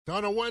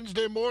On a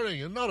Wednesday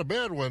morning, and not a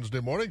bad Wednesday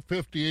morning,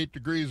 58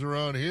 degrees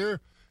around here.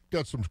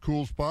 Got some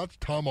cool spots.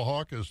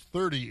 Tomahawk is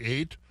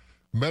 38.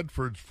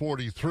 Medford's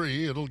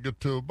 43. It'll get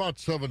to about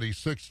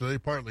 76 today,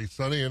 partly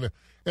sunny. And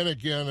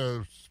again,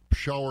 a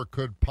shower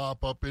could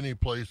pop up any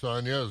place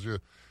on you as you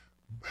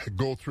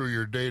go through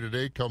your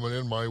day-to-day. Coming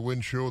in my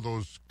windshield,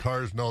 those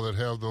cars now that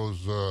have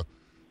those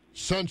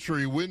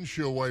Sensory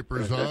windshield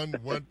wipers on,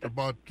 went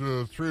about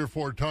 3 or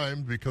 4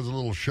 times because a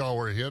little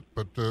shower hit,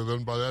 but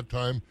then by that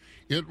time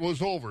it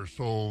was over.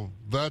 So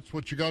that's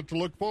what you got to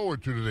look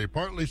forward to today.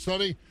 Partly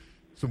sunny,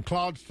 some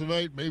clouds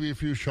tonight, maybe a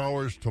few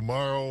showers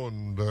tomorrow,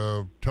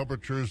 and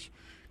temperatures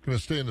going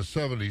to stay in the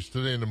 70s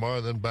today and tomorrow,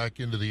 then back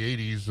into the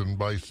 80s, and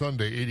by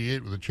Sunday,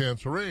 88 with a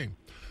chance of rain.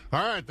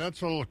 All right,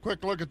 that's a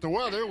quick look at the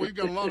weather. We've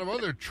got a lot of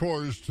other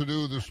chores to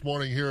do this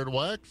morning here at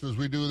Wax. As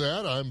we do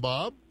that, I'm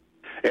Bob.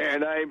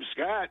 And I'm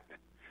Scott.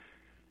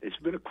 It's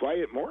been a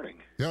quiet morning.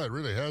 Yeah, it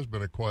really has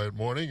been a quiet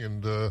morning,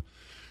 and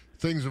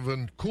things have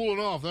been cooling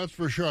off, that's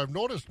for sure. I've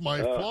noticed my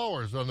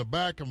flowers on the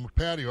back of my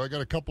patio. I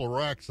got a couple of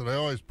racks, and I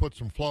always put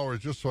some flowers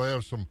just so I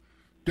have some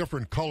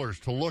different colors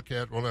to look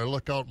at when I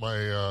look out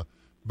my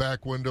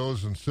back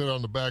windows and sit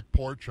on the back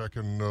porch. I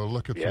can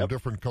look at some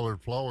different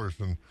colored flowers,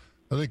 and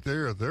I think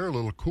they're a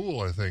little cool,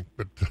 I think,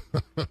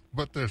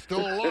 but they're still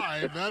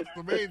alive. That's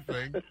the main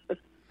thing.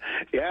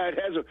 Yeah, it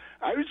has.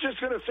 I was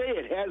just going to say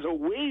it has a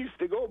ways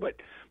to go, but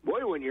boy,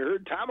 when you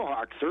heard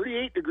Tomahawk,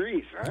 38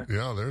 degrees, huh?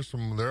 Yeah,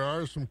 there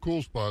are some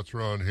cool spots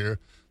around here.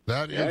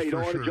 That is for sure. You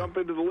don't want to jump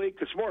into the lake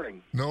this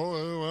morning. No,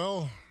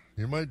 well,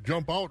 you might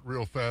jump out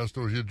real fast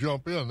as you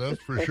jump in.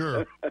 That's for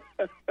sure.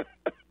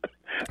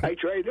 I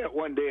tried that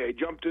one day. I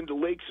jumped into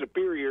Lake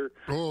Superior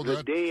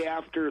the day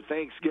after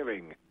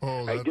Thanksgiving.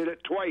 I did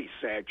it twice,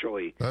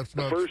 actually. That's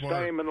not the first smart.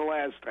 time and the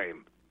last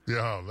time.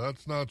 Yeah,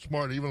 that's not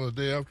smart. Even the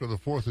day after the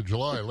 4th of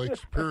July, Lake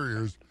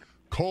Superior's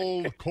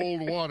cold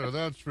water,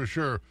 that's for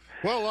sure.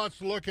 Well, lots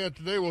to look at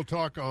today. We'll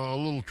talk a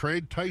little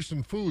trade.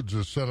 Tyson Foods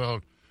has sent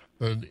out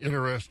an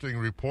interesting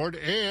report,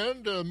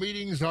 and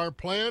meetings are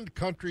planned.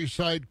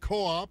 Countryside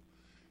Co-op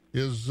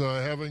is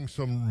having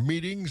some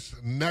meetings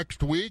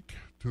next week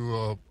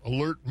to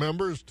alert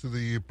members to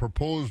the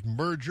proposed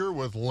merger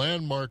with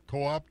Landmark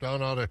Co-op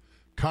down out of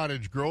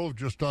Cottage Grove,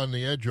 just on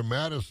the edge of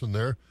Madison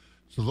there.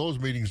 So those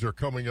meetings are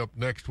coming up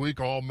next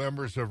week. All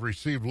members have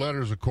received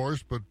letters, of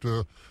course, but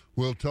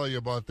we'll tell you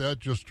about that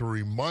just to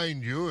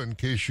remind you, in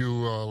case you,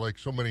 like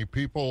so many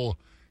people,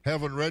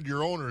 haven't read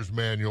your owner's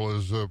manual,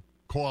 as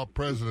Co-op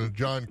President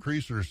John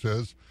Creaser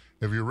says.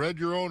 If you read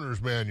your owner's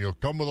manual,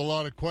 come with a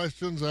lot of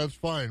questions, that's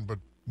fine, but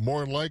more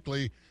than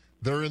likely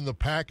they're in the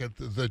packet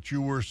that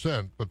you were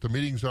sent. But the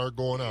meetings are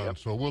going on,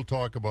 so we'll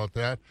talk about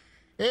that.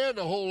 And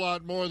a whole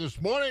lot more this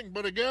morning.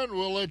 But again,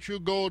 we'll let you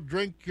go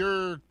drink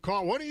your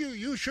coffee. What do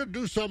you should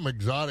do something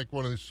exotic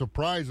when it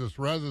surprises us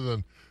rather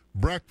than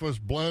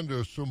breakfast blend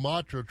or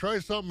Sumatra. Try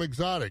something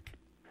exotic.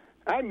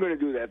 I'm going to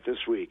do that this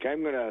week.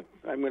 I'm going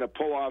to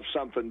pull off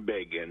something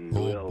big, and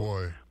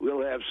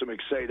we'll have some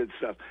exciting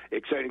stuff.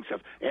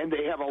 And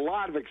they have a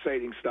lot of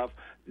exciting stuff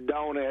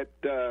down at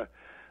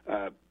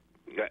Black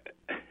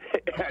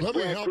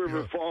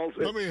River Falls.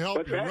 Let me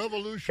help you.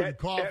 Revolution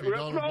Coffee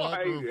down at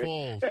Black River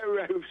Falls.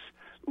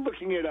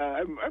 Looking at,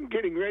 I'm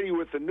getting ready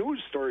with the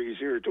news stories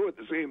here, too, at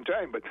the same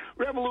time. But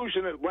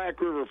Revolution at Black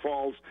River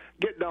Falls,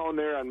 get down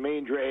there on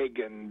Main Drag,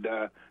 and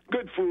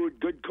good food,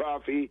 good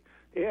coffee,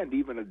 and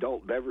even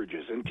adult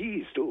beverages and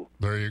teas, too.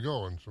 There you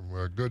go, and some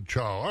good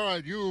chow. All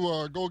right,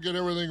 you go get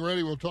everything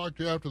ready. We'll talk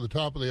to you after the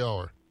top of the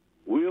hour.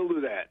 We'll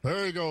do that.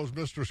 There he goes,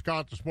 Mr.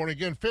 Scott, this morning.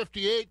 Again,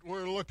 58.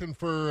 We're looking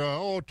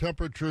for,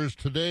 temperatures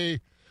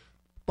today.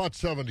 About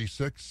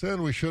 76,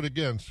 and we should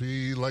again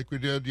see, like we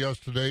did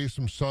yesterday,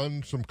 some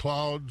sun, some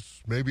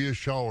clouds, maybe a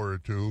shower or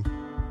two.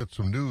 Get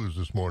some news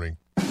this morning.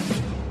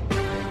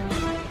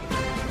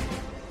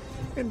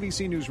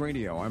 NBC News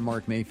Radio, I'm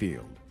Mark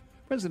Mayfield.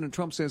 President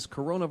Trump says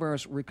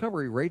coronavirus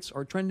recovery rates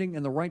are trending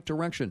in the right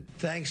direction.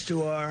 Thanks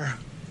to our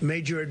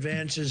major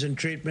advances in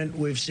treatment,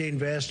 we've seen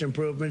vast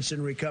improvements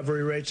in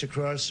recovery rates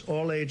across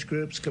all age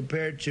groups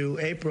compared to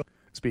April.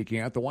 Speaking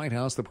at the White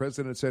House, the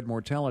president said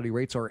mortality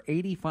rates are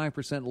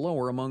 85%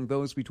 lower among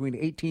those between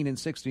 18 and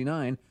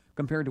 69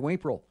 compared to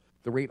April.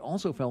 The rate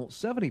also fell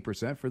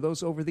 70% for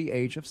those over the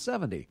age of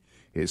 70.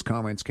 His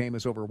comments came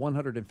as over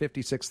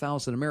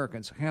 156,000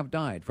 Americans have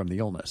died from the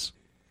illness.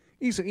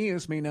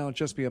 Isaias may now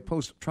just be a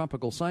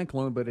post-tropical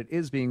cyclone, but it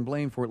is being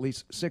blamed for at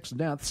least 6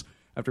 deaths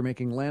after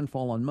making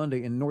landfall on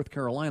Monday in North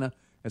Carolina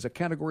as a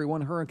Category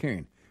 1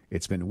 hurricane.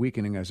 It's been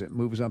weakening as it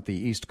moves up the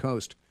East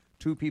Coast.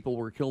 2 people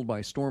were killed by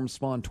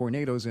storm-spawned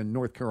tornadoes in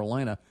North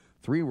Carolina.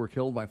 3 were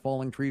killed by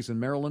falling trees in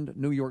Maryland,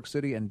 New York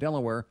City, and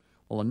Delaware,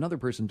 while another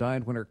person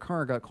died when her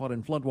car got caught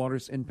in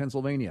floodwaters in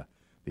Pennsylvania.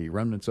 The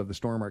remnants of the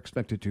storm are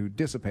expected to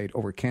dissipate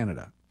over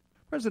Canada.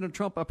 President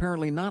Trump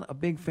apparently not a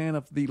big fan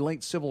of the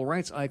late civil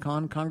rights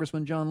icon,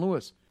 Congressman John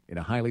Lewis. In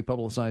a highly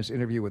publicized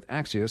interview with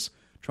Axios,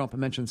 Trump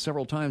mentioned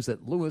several times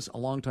that Lewis, a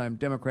longtime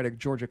Democratic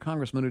Georgia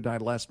congressman who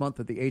died last month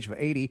at the age of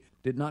 80,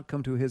 did not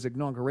come to his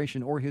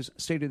inauguration or his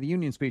State of the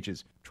Union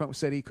speeches. Trump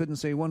said he couldn't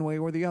say one way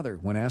or the other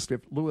when asked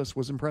if Lewis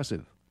was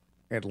impressive.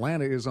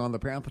 Atlanta is on the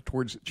path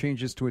towards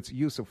changes to its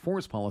use of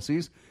force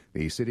policies.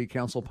 The city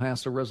council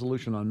passed a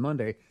resolution on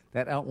Monday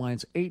that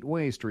outlines 8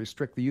 ways to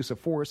restrict the use of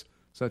force,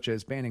 such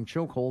as banning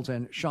chokeholds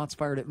and shots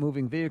fired at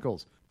moving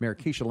vehicles. Mayor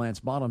Keisha Lance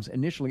Bottoms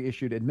initially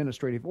issued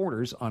administrative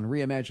orders on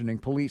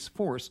reimagining police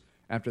force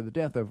after the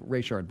death of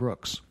Rayshard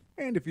Brooks.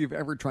 And if you've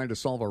ever tried to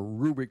solve a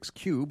Rubik's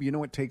Cube, you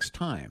know it takes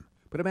time.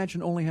 But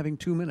imagine only having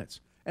 2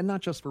 minutes, and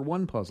not just for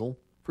one puzzle,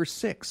 for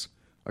 6.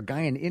 A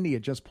guy in India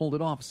just pulled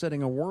it off,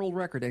 setting a world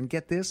record, and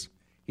get this,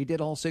 he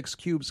did all 6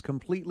 cubes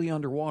completely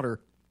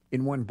underwater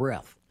in one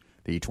breath.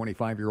 The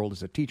 25-year-old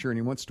is a teacher, and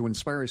he wants to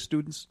inspire his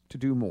students to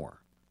do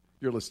more.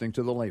 You're listening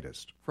to the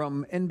latest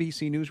from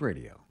NBC News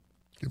Radio.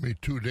 Give me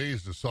 2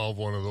 days to solve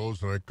one of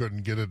those, and I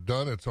couldn't get it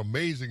done. It's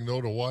amazing,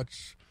 though, to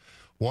watch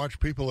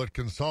people that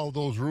can solve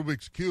those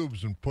Rubik's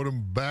Cubes and put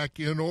them back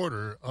in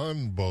order.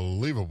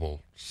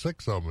 Unbelievable.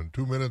 6 of them in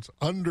 2 minutes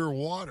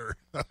underwater.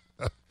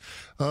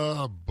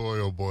 Oh,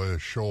 boy, a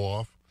show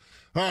off.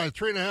 All right,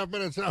 3.5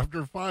 minutes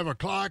after 5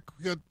 o'clock,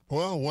 we get,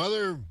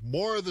 weather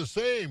more of the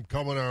same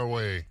coming our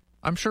way.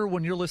 I'm sure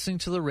when you're listening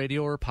to the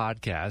radio or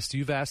podcast,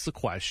 you've asked the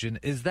question,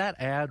 is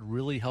that ad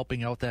really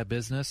helping out that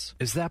business?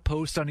 Is that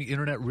post on the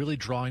internet really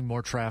drawing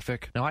more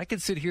traffic? Now, I could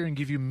sit here and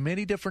give you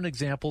many different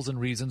examples and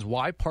reasons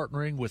why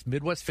partnering with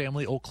Midwest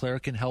Family Eau Claire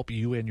can help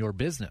you and your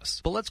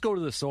business. But let's go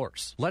to the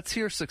source. Let's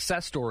hear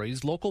success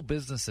stories local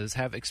businesses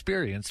have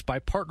experienced by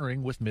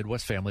partnering with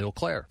Midwest Family Eau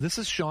Claire. This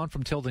is Sean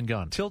from Tilden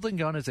Gun. Tilden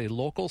Gun is a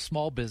local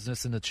small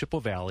business in the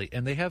Chippewa Valley,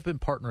 and they have been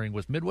partnering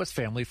with Midwest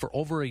Family for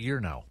over a year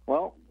now.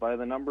 Well, by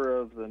the number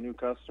of the new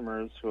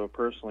customers who have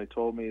personally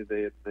told me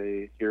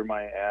they hear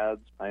my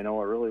ads, I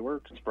know it really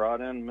works. It's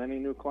brought in many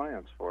new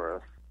clients for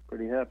us.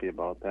 Pretty happy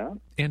about that.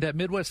 And at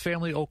Midwest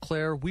Family Eau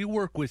Claire, we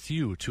work with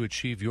you to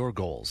achieve your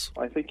goals.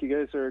 I think you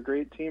guys are a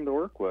great team to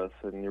work with,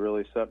 and you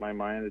really set my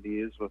mind at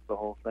ease with the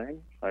whole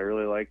thing. I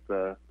really like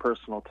the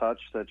personal touch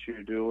that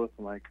you do with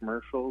my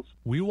commercials.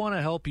 We want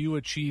to help you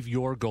achieve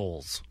your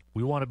goals.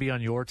 We want to be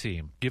on your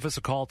team. Give us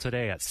a call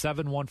today at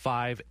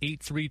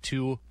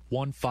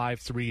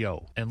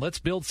 715-832-1530, and let's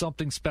build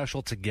something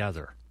special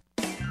together.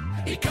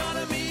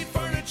 Economy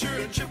Furniture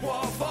in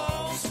Chippewa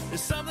Falls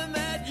is something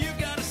that you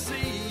got to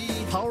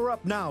see. Power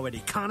up now at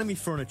Economy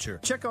Furniture.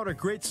 Check out our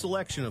great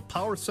selection of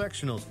power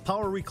sectionals,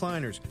 power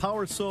recliners,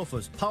 power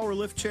sofas, power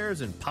lift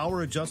chairs, and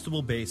power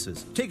adjustable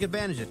bases. Take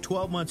advantage of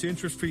 12 months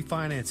interest-free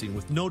financing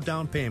with no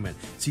down payment.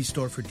 See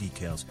store for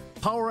details.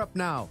 Power up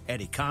now at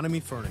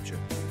Economy Furniture.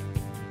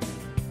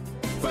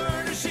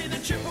 Furnishing the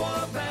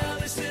Chippewa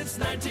Valley since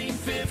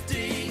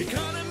 1950.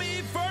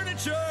 Economy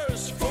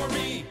Furniture's for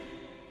me.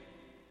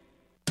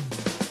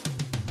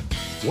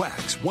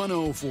 Wax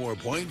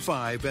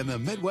 104.5 and the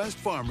Midwest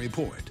Farm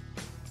Report.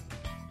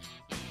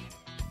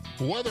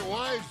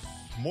 Weather-wise,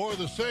 more of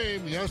the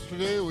same.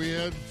 Yesterday we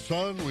had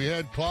sun, we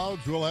had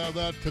clouds. We'll have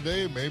that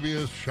today, maybe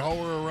a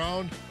shower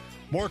around.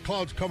 More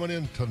clouds coming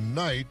in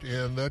tonight,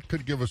 and that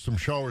could give us some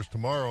showers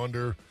tomorrow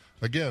under,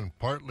 again,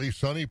 partly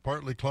sunny,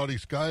 partly cloudy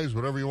skies,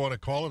 whatever you want to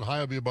call it.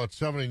 High will be about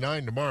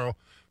 79 tomorrow.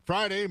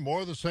 Friday,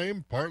 more of the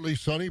same, partly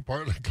sunny,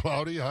 partly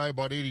cloudy, high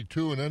about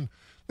 82. And then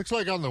looks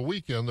like on the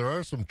weekend there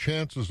are some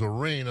chances of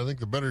rain. I think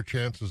the better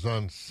chances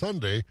on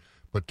Sunday.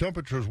 But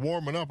temperatures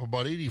warming up,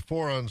 about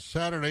 84 on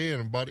Saturday and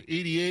about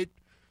 88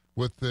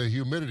 with the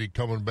humidity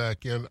coming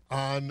back in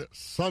on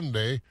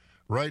Sunday.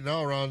 Right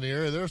now around the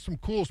area, there are some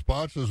cool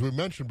spots. As we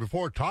mentioned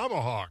before,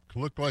 Tomahawk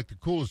looked like the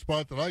coolest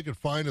spot that I could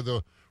find of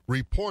the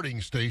reporting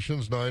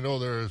stations. Now, I know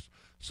there's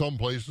some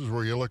places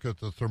where you look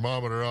at the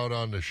thermometer out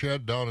on the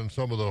shed down in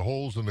some of the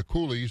holes in the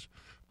coulees,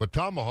 but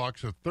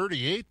Tomahawk's at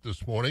 38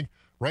 this morning.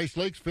 Rice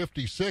Lake's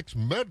 56.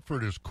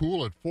 Medford is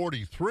cool at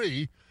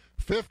 43.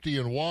 50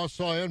 in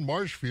Wausau and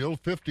Marshfield.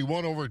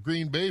 51 over at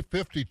Green Bay.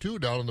 52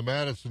 down in the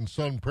Madison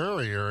Sun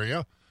Prairie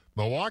area.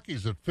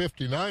 Milwaukee's at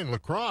 59. La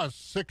Crosse,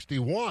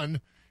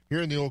 61.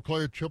 Here in the Eau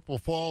Claire Chippewa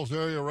Falls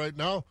area right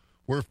now,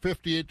 we're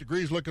 58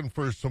 degrees, looking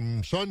for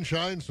some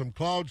sunshine, some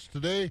clouds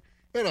today,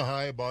 and a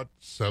high about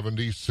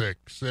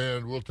 76.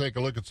 And we'll take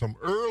a look at some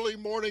early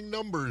morning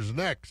numbers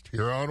next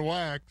here on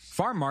Wax.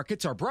 Farm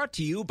markets are brought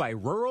to you by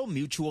Rural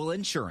Mutual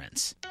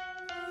Insurance.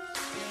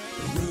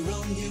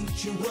 Rural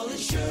Mutual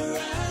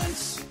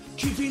Insurance,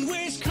 keeping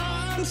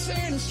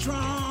Wisconsin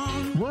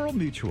strong. Rural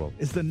Mutual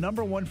is the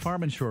 #1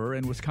 farm insurer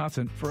in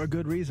Wisconsin for a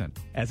good reason.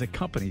 As a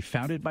company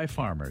founded by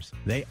farmers,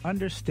 they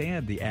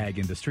understand the ag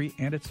industry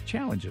and its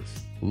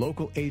challenges.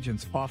 Local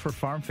agents offer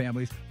farm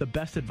families the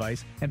best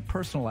advice and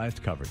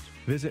personalized coverage.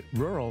 Visit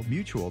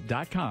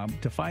ruralmutual.com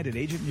to find an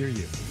agent near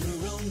you.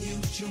 Rural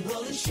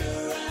Mutual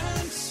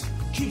Insurance,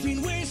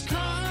 keeping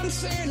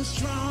Wisconsin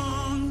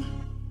strong.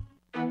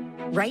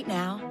 Right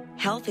now,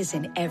 health is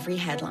in every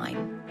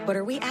headline. But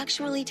are we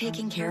actually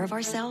taking care of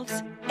ourselves?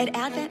 At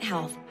Advent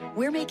Health,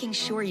 we're making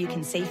sure you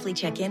can safely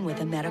check in with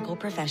a medical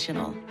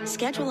professional.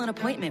 Schedule an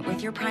appointment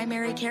with your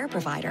primary care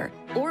provider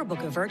or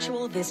book a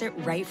virtual visit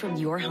right from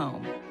your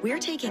home. We're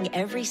taking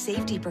every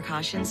safety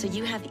precaution so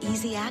you have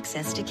easy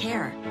access to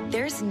care.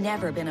 There's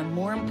never been a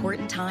more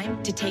important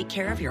time to take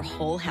care of your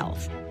whole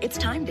health. It's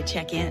time to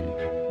check in.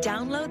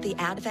 Download the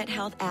Advent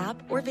Health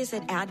app or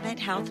visit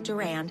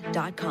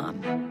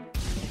adventhealthdurand.com.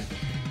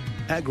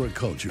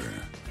 Agriculture.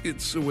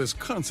 It's a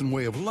Wisconsin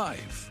way of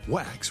life.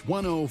 Wax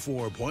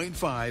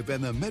 104.5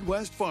 and the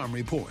Midwest Farm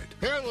Report.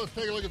 And let's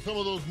take a look at some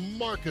of those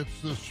markets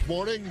this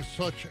morning,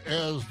 such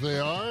as they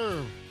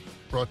are.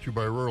 Brought to you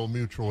by Rural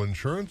Mutual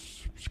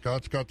Insurance.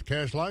 Scott's got the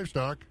cash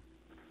livestock.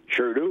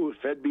 Sure do.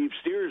 Fed beef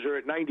steers are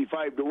at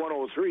 95 to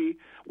 103,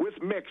 with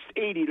mixed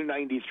 80 to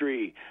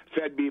 93.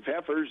 Fed beef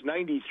heifers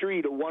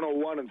 93 to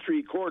 101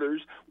 3/4,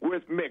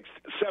 with mixed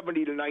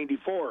 70 to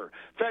 94.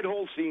 Fed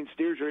Holstein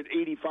steers are at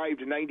 85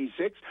 to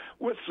 96,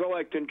 with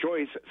select and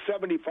choice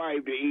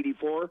 75 to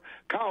 84.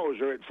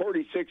 Cows are at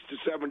 46 to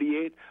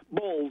 78.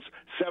 Bulls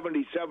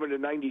 77 to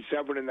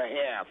 97 and a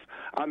half.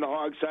 On the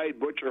hog side,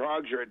 butcher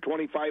hogs are at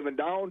 25 and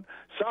down.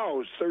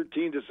 Sows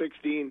 13 to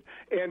 16,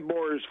 and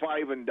boars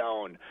 5 and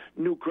down.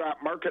 New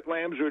crop market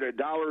lambs are at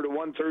 $1 to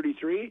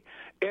 $1.33,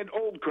 and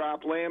old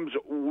crop lambs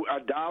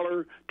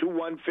 $1 to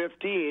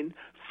 $1.15.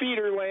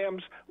 Feeder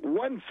lambs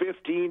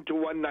 $1.15 to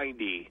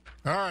 $1.90.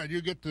 All right,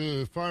 you get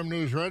the farm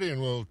news ready, and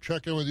we'll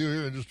check in with you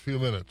here in just a few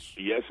minutes.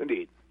 Yes,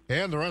 indeed.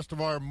 And the rest of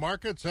our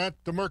markets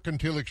at the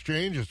Mercantile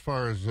Exchange as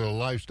far as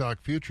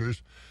livestock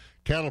futures.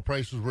 Cattle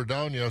prices were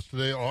down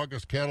yesterday.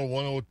 August cattle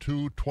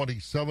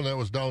 102.27, that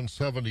was down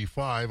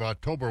 75.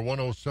 October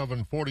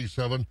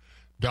 107.47,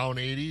 down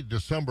 80.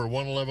 December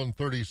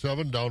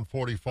 111.37, down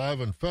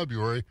 45. And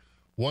February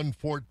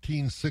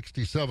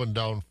 114.67,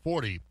 down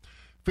 40.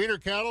 Feeder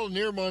cattle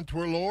near month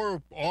were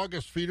lower.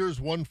 August feeders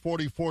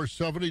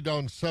 144.70,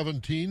 down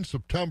 17.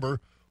 September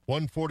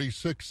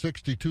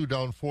 146.62,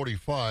 down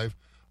 45.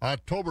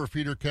 October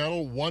feeder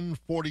cattle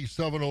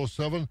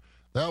 147.07,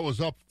 that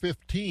was up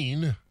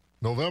 15.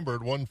 November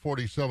at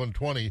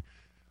 147.20,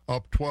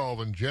 up 12,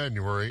 and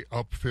January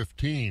up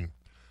 15.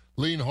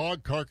 Lean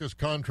hog carcass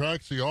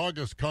contracts, the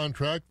August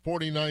contract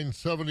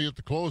 49.70 at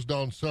the close,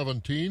 down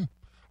 17.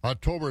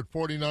 October at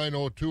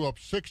 49.02, up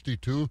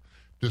 62.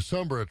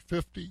 December at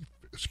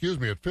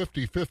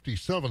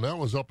 50.57, that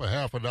was up a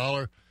half a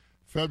dollar.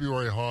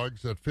 February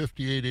hogs at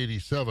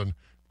 58.87,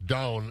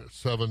 down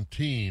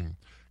 17.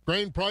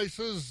 Grain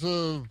prices,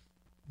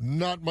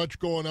 not much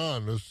going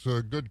on. There's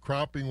good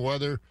cropping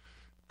weather.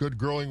 Good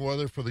growing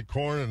weather for the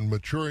corn and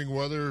maturing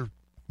weather.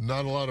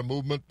 Not a lot of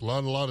movement, a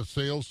lot of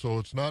sales, so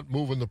it's not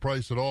moving the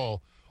price at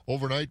all.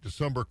 Overnight,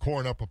 December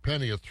corn up a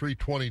penny at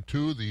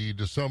 $3.22. The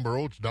December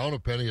oats down a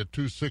penny at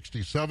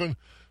 $2.67.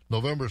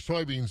 November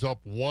soybeans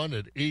up 1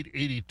 at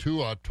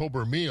 $8.82.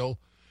 October meal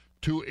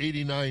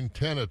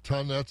 $2.89.10 a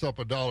ton. That's up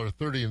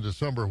 $1.30. And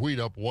December wheat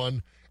up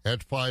 1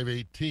 at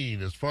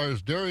 $5.18. As far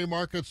as dairy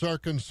markets are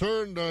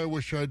concerned, I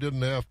wish I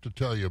didn't have to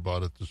tell you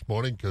about it this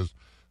morning because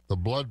the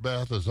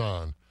bloodbath is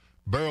on.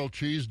 Barrel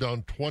cheese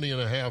down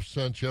 20.5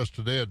 cents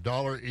yesterday,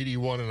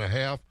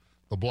 $1.81.5.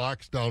 The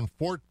blocks down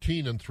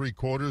 14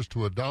 3/4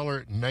 to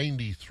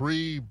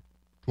 $1.93.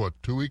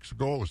 2 weeks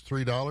ago it was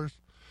 $3.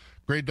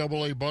 Grade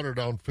AA butter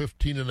down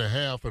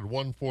 15.5 at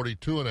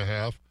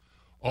 $1.42.5.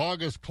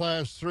 August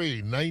class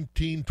 3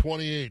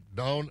 19.28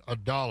 down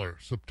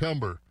 $1.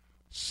 September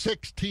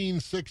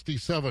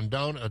 16.67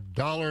 down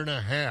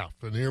 $1.50.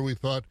 And here we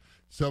thought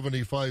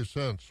 75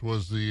 cents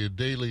was the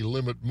daily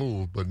limit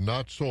move, but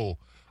not so.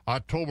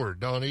 October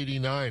down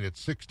 89 at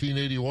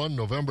 16.81.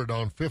 November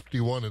down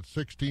 51 at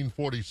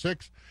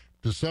 16.46.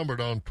 December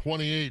down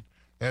 28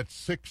 at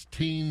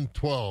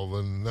 16.12.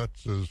 And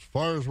that's as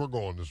far as we're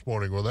going this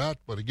morning with that.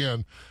 But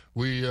again,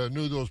 we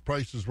knew those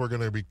prices were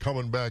going to be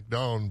coming back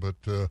down, but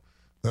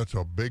that's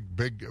a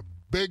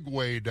big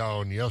way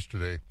down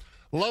yesterday.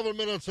 11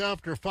 minutes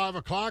after 5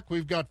 o'clock,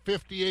 we've got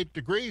 58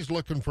 degrees,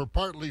 looking for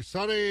partly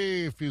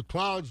sunny, a few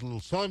clouds, a little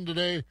sun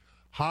today.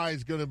 High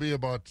is going to be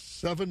about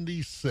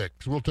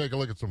 76. We'll take a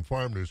look at some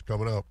farm news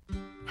coming up.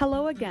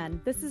 Hello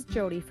again. This is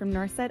Jody from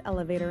Northside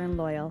Elevator in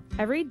Loyal.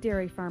 Every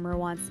dairy farmer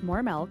wants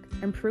more milk,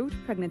 improved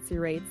pregnancy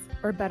rates,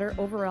 or better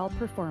overall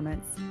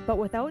performance. But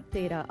without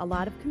data, a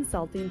lot of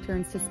consulting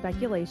turns to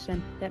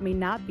speculation that may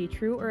not be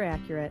true or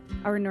accurate.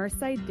 Our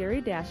Northside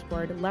Dairy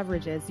Dashboard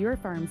leverages your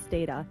farm's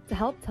data to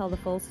help tell the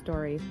full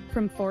story.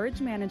 From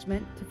forage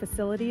management to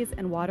facilities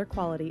and water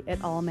quality,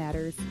 it all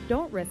matters.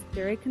 Don't risk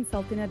dairy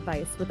consulting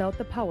advice without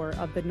the power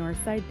of the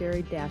Northside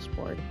Dairy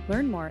Dashboard.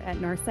 Learn more at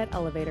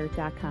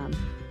northsideelevator.com.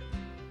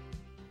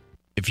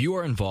 If you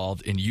are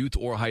involved in youth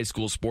or high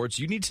school sports,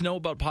 you need to know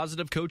about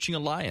Positive Coaching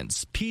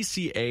Alliance.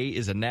 PCA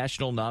is a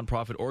national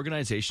nonprofit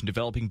organization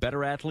developing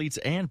better athletes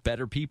and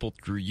better people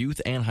through youth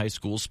and high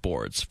school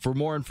sports. For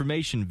more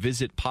information,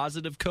 visit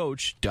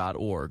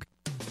positivecoach.org.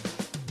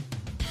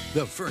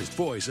 The first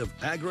voice of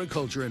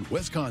agriculture in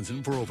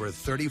Wisconsin for over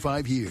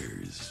 35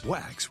 years.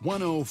 Wax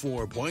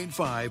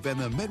 104.5 and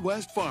the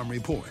Midwest Farm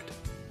Report.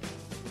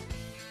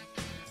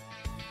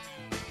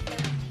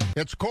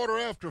 It's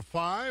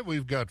 5:15.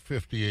 We've got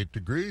 58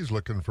 degrees,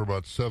 looking for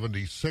about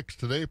 76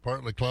 today.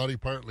 Partly cloudy,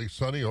 partly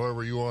sunny,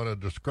 however you want to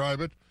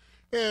describe it.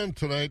 And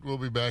tonight we'll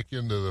be back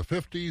into the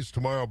 50s.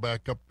 Tomorrow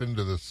back up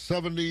into the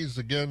 70s.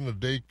 Again, a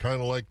day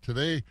kind of like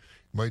today. You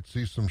might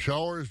see some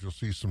showers. You'll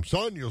see some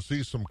sun. You'll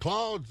see some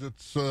clouds.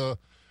 It's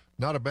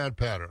not a bad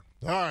pattern.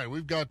 All right,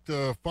 we've got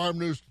farm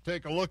news to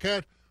take a look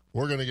at.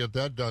 We're going to get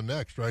that done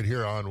next right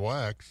here on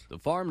Wax. The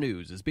Farm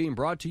News is being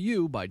brought to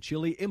you by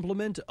Chili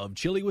Implement of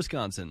Chili,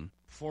 Wisconsin.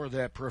 For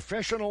that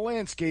professional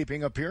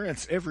landscaping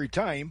appearance every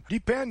time,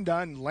 depend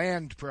on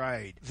Land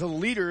Pride, the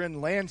leader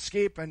in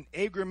landscape and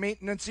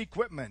agri-maintenance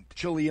equipment.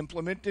 Chili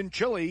Implement in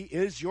Chili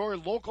is your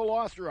local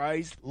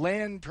authorized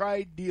Land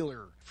Pride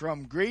dealer.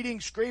 From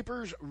grading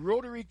scrapers,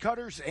 rotary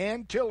cutters,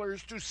 and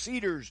tillers to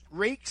seeders,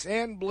 rakes,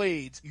 and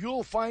blades,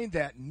 you'll find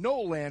that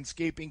no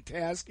landscaping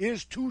task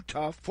is too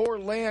tough for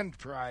Land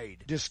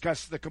Pride.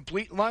 Discuss the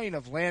complete line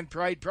of Land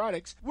Pride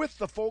products with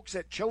the folks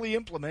at Chili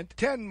Implement,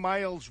 10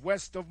 miles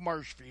west of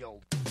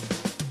Marshfield.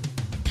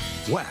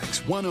 Wax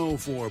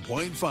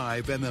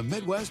 104.5 and the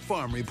Midwest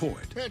Farm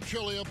Report. And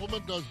Chili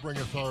Implement does bring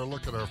us our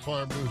look at our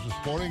farm news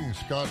this morning.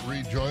 Scott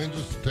Reed joins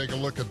us to take a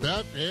look at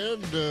that.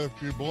 And if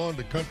you belong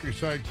to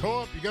Countryside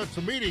Co-op, you got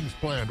some meetings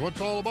planned. What's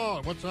that all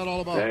about?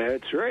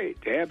 That's right.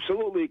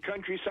 Absolutely.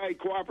 Countryside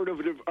Cooperative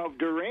of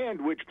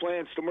Durand, which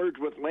plans to merge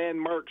with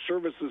Landmark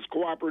Services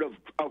Cooperative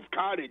of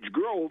Cottage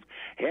Grove,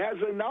 has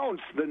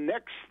announced the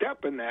next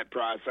step in that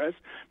process.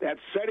 That's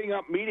setting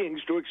up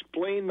meetings to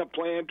explain the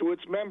plan to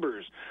its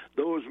members.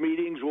 Those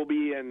meetings will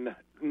be in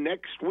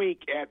next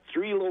week at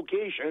 3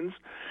 locations.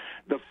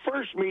 The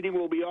first meeting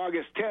will be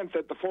August 10th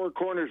at the Four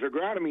Corners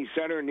Agronomy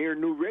Center near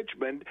New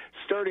Richmond,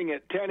 starting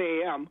at 10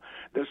 a.m.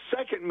 The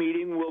second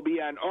meeting will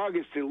be on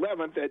August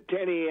 11th at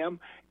 10 a.m.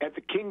 at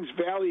the Kings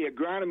Valley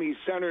Agronomy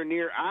Center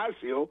near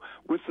Osseo,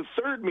 with the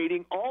third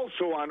meeting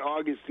also on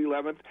August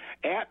 11th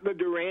at the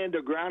Durand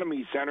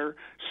Agronomy Center,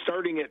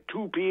 starting at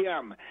 2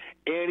 p.m.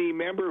 Any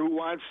member who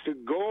wants to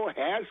go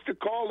has to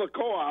call the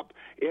co-op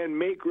and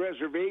make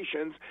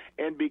reservations,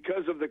 and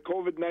because of the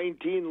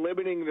COVID-19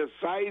 limiting the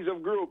size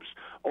of groups,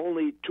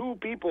 only 2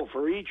 people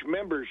for each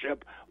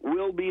membership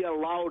will be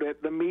allowed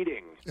at the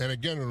meeting. And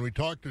again, when we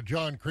talked to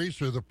John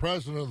Creaser, the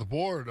president of the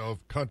board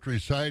of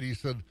Countryside, he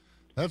said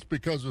that's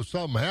because if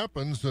something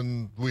happens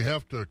and we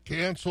have to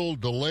cancel,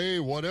 delay,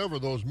 whatever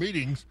those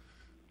meetings,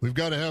 we've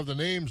got to have the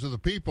names of the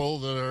people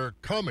that are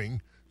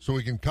coming so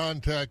we can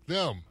contact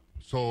them.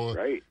 So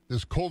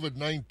this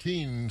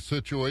COVID-19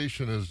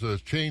 situation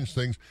has changed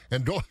things,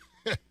 and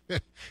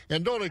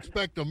don't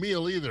expect a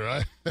meal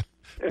either.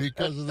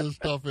 Because of this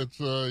stuff, it's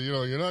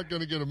you're not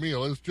going to get a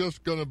meal. It's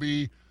just going to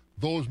be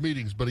those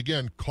meetings. But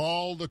again,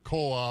 call the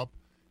co-op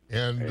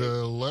and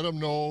let them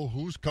know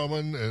who's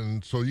coming,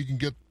 and so you can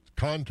get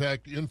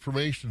contact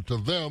information to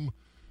them.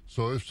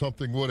 So if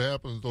something would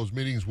happen, those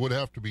meetings would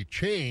have to be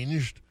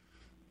changed,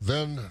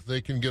 then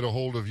they can get a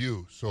hold of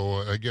you.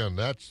 So again,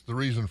 that's the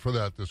reason for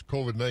that. This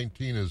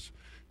COVID-19 is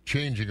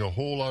changing a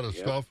whole lot of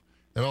stuff,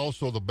 and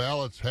also the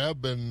ballots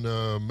have been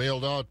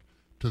mailed out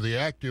to the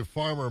active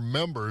farmer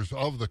members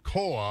of the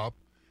co-op,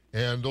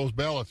 and those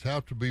ballots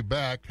have to be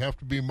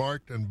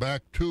marked and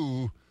back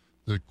to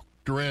the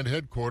Durand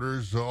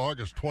headquarters.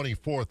 August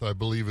 24th, I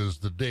believe, is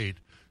the date.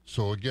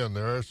 So again,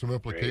 there are some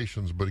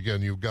implications, but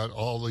again, you've got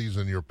all these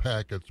in your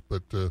packets.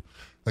 But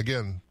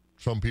again,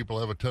 some people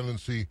have a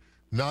tendency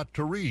not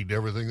to read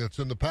everything that's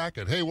in the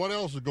packet. Hey, what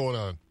else is going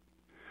on?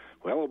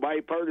 Well, a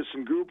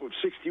bipartisan group of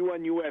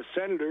 61 U.S.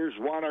 senators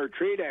want our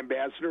trade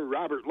ambassador,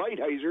 Robert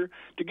Lighthizer,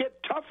 to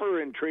get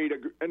tougher in trade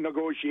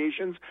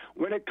negotiations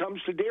when it comes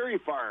to dairy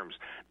farms.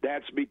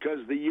 That's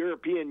because the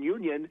European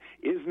Union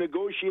is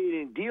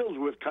negotiating deals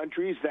with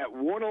countries that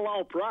won't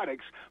allow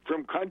products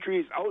from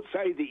countries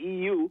outside the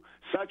EU,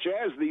 such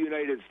as the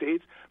United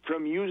States,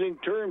 from using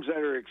terms that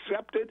are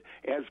accepted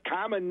as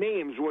common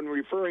names when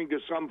referring to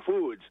some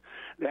foods.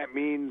 That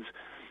means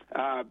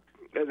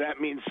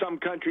some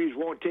countries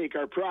won't take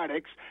our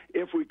products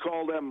if we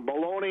call them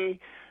bologna,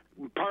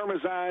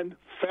 parmesan,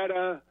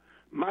 feta,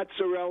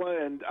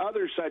 mozzarella, and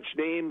other such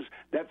names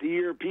that the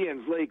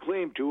Europeans lay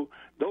claim to.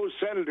 Those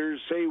senators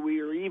say we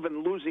are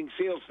even losing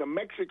sales to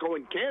Mexico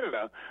and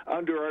Canada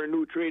under our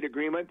new trade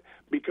agreement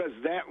because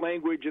that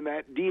language in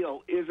that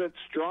deal isn't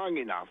strong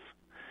enough.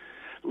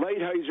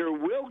 Lighthizer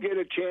will get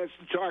a chance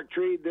to talk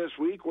trade this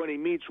week when he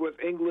meets with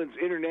England's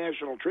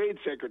International Trade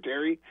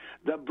Secretary.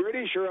 The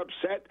British are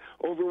upset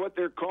over what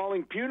they're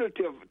calling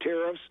punitive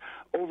tariffs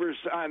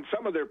on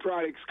some of their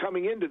products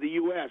coming into the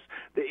U.S.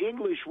 The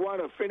English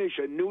want to finish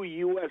a new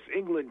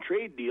U.S.-England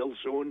trade deal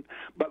soon,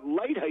 but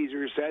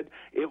Lighthizer said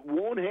it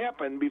won't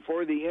happen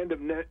before the end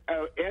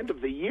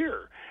of the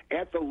year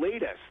at the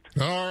latest.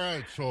 All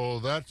right, so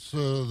that's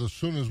as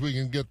soon as we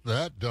can get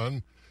that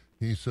done.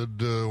 He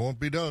said won't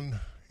be done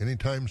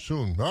anytime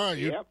soon. All right,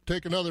 you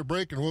take another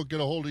break, and we'll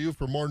get a hold of you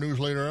for more news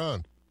later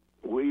on.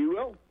 We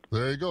will.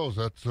 There he goes.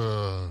 That's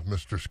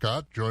Mr.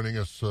 Scott joining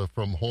us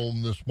from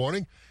home this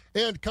morning.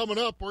 And coming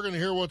up, we're going to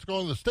hear what's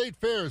going on. The state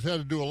fair has had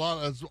to do a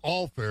lot, as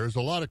all fairs,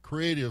 a lot of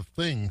creative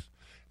things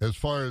as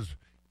far as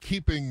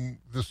keeping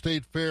the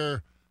state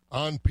fair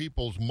on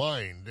people's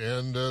mind.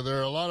 And there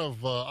are a lot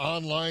of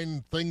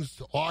online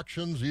things,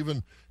 auctions,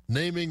 even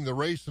naming the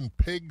racing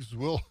pigs.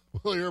 We'll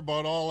hear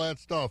about all that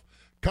stuff.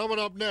 Coming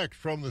up next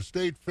from the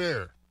state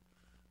fair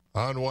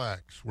on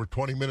Wax. We're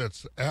 20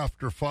 minutes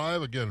after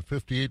 5. Again,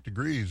 58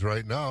 degrees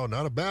right now.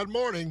 Not a bad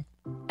morning.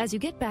 As you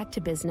get back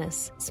to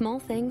business, small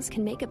things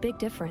can make a big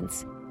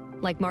difference.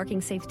 Like marking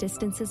safe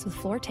distances with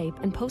floor tape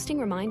and posting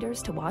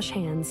reminders to wash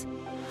hands.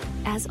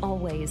 As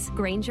always,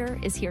 Grainger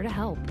is here to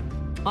help,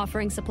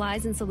 offering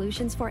supplies and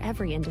solutions for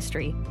every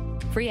industry.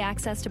 Free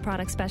access to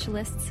product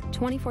specialists,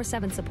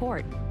 24/7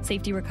 support,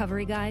 safety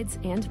recovery guides,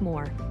 and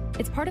more.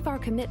 It's part of our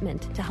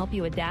commitment to help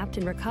you adapt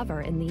and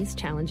recover in these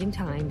challenging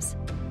times.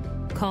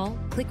 Call,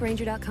 click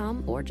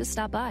Grainger.com, or just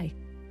stop by.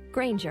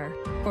 Grainger,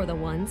 for the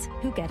ones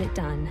who get it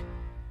done.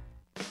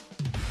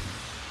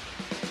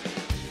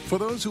 For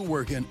those who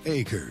work in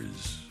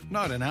acres,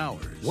 not in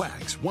hours.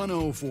 Wax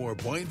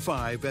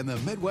 104.5 and the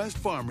Midwest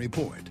Farm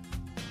Report.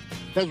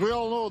 As we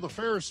all know, the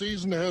fair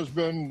season has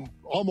been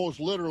almost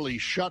literally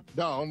shut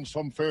down.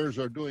 Some fairs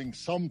are doing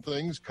some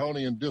things,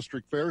 county and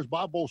district fairs.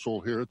 Bob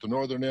Osel here at the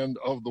northern end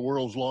of the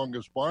world's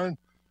longest barn.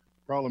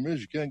 Problem is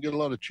you can't get a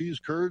lot of cheese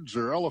curds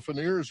or elephant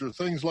ears or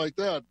things like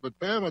that. But,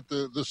 Pam, at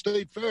the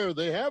state fair,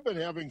 they have been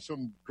having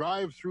some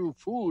drive-through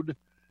food,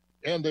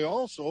 and they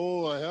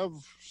also have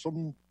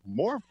some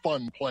more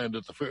fun planned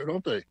at the fair,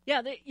 don't they?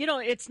 Yeah,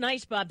 it's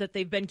nice, Bob, that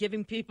they've been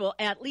giving people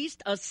at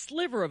least a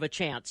sliver of a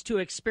chance to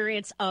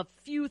experience a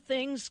few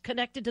things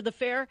connected to the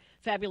fair.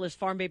 Fabulous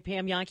farm babe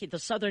Pam Jahnke at the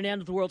southern end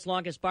of the world's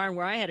longest barn,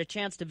 where I had a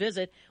chance to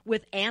visit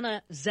with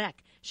Anna Zeck.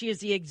 She is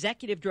the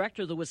executive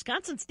director of the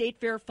Wisconsin State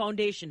Fair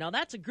Foundation. Now,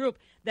 that's a group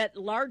that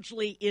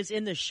largely is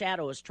in the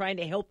shadows trying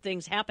to help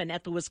things happen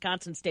at the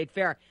Wisconsin State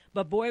Fair.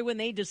 But, boy, when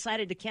they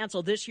decided to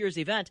cancel this year's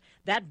event,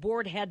 that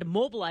board had to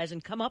mobilize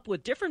and come up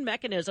with different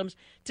mechanisms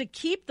to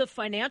keep the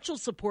financial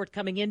support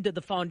coming into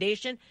the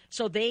foundation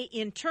so they,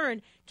 in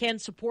turn, can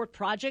support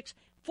projects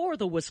for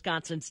the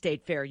Wisconsin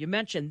State Fair. You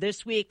mentioned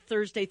this week,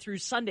 Thursday through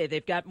Sunday,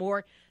 they've got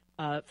more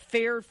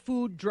fair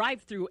food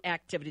drive-through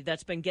activity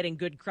that's been getting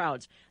good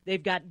crowds.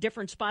 They've got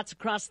different spots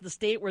across the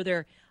state where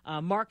they're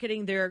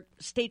marketing their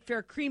State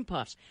Fair cream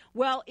puffs.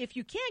 Well, if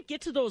you can't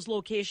get to those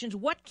locations,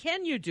 what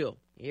can you do?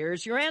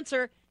 Here's your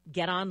answer.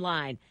 Get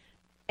online.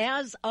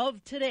 As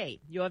of today,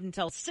 you have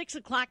until 6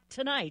 o'clock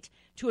tonight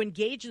to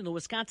engage in the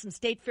Wisconsin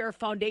State Fair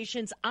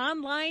Foundation's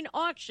online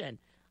auction.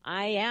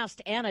 I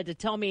asked Anna to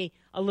tell me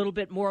a little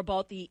bit more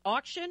about the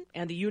auction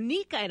and the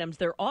unique items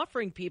they're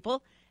offering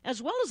people,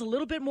 as well as a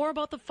little bit more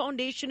about the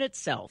foundation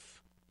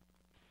itself.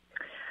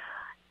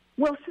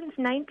 Well, since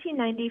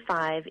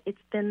 1995, it's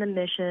been the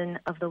mission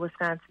of the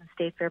Wisconsin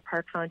State Fair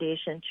Park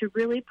Foundation to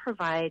really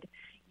provide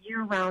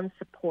year-round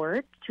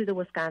support to the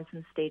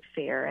Wisconsin State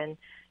Fair. And,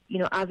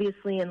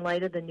 obviously in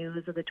light of the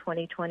news of the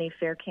 2020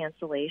 fair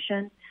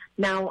cancellation,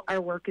 now our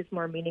work is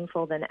more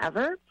meaningful than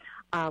ever.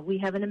 We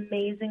have an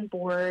amazing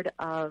board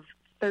of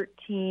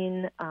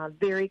 13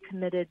 very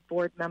committed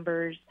board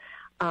members.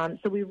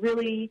 So we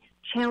really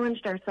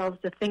challenged ourselves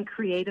to think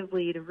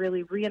creatively, to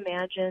really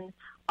reimagine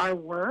our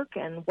work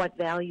and what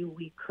value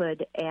we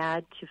could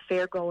add to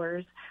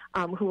fairgoers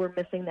who were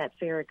missing that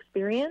fair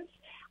experience.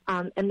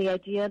 And the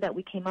idea that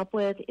we came up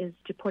with is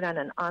to put on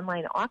an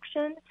online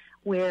auction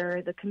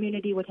where the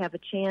community would have a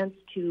chance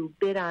to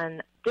bid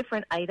on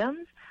different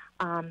items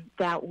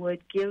that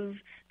would give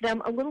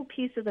them a little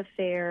piece of the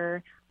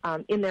fair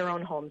in their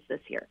own homes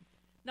this year.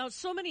 Now,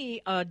 so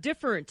many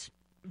different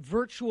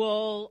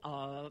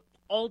virtual,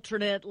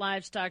 alternate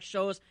livestock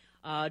shows,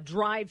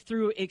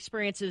 drive-through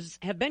experiences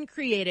have been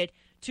created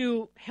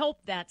to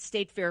help that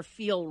state fair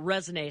feel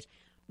resonate.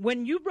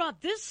 When you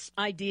brought this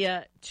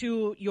idea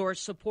to your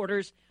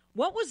supporters,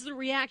 what was the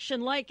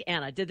reaction like,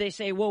 Anna? Did they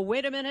say, well,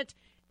 wait a minute,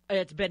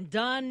 it's been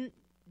done,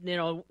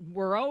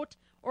 we're out?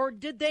 Or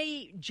did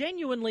they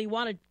genuinely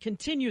want to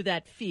continue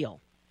that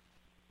feel?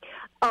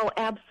 Oh,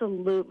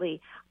 absolutely.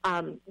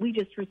 We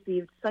just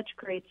received such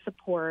great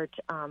support,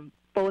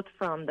 both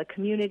from the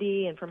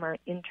community and from our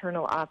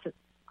internal office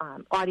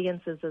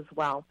audiences as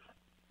well.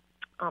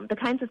 The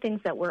kinds of things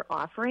that we're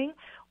offering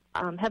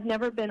have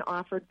never been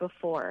offered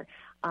before.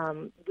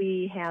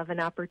 We have an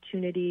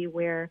opportunity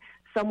where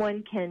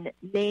someone can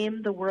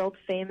name the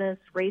world-famous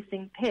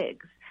racing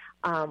pigs.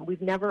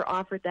 We've never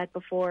offered that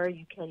before.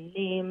 You can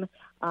name,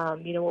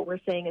 what we're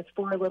saying is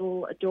 4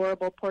 little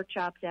adorable pork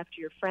chops after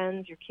your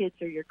friends, your kids,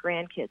 or your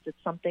grandkids. It's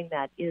something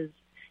that is,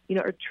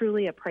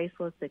 truly a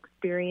priceless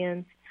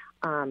experience.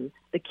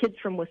 The kids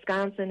from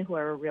Wisconsin, who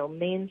are a real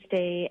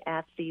mainstay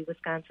at the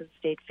Wisconsin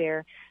State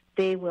Fair,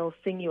 they will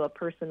sing you a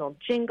personal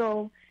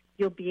jingle.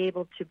 You'll be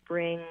able to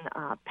bring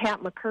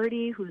Pat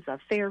McCurdy, who's a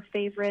fair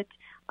favorite,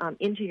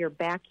 into your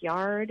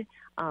backyard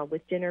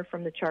with dinner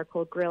from the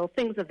charcoal grill,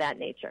 things of that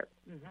nature.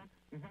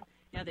 Mm-hmm. Mm-hmm.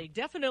 Yeah, they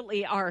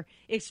definitely are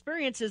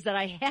experiences that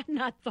I had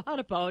not thought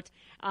about.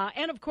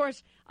 And, of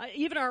course,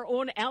 even our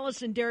own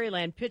Allison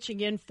Dairyland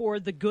pitching in for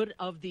the good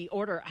of the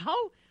order.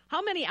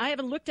 How many, I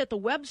haven't looked at the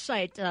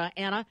website,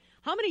 Anna,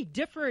 how many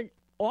different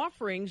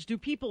offerings do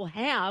people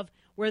have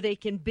where they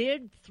can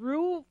bid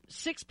through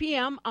 6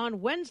 p.m.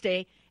 on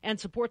Wednesday and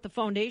support the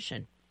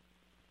foundation?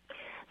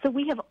 So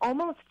we have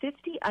almost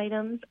 50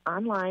 items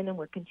online, and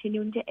we're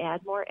continuing to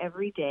add more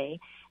every day.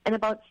 And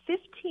about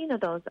 15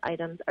 of those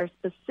items are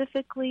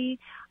specifically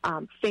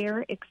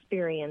fair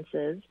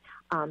experiences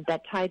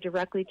that tie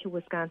directly to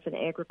Wisconsin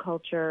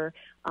agriculture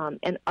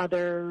and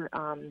other,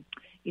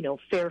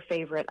 fair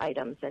favorite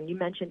items. And you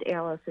mentioned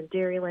Alice in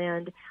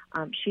Dairyland.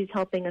 She's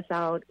helping us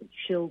out.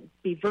 She'll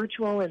be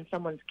virtual in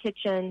someone's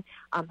kitchen,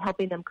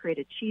 helping them create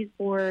a cheese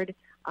board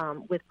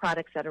with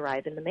products that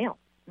arrive in the mail.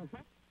 Mm-hmm.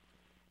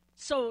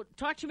 So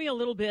talk to me a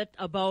little bit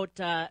about,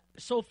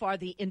 so far,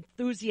 the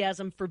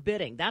enthusiasm for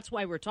bidding. That's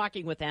why we're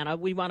talking with Anna.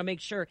 We want to make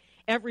sure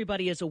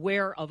everybody is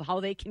aware of how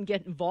they can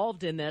get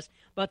involved in this.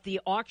 But the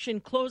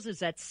auction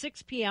closes at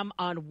 6 p.m.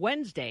 on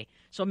Wednesday,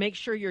 so make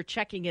sure you're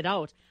checking it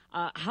out.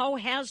 How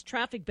has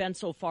traffic been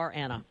so far,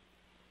 Anna?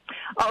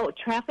 Oh,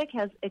 traffic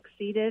has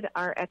exceeded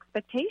our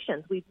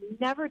expectations. We've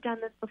never done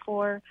this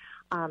before,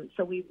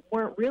 so we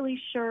weren't really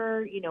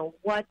sure,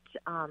 what,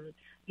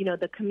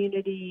 the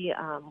community,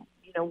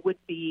 would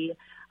be,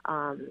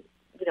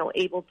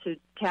 able to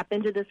tap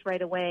into this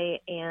right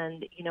away.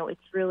 And,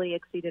 it's really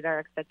exceeded our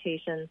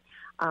expectations.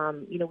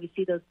 We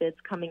see those bids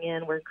coming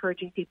in. We're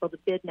encouraging people to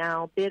bid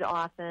now, bid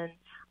often,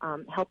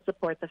 help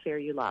support the fair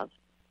you love.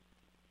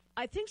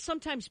 I think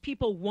sometimes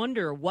people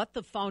wonder what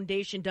the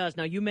foundation does.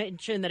 Now, you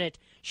mentioned that it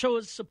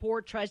shows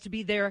support, tries to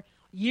be there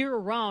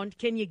year-round.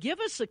 Can you give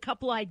us a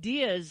couple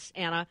ideas,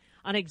 Anna,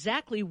 on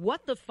exactly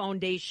what the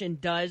foundation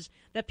does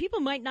that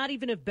people might not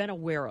even have been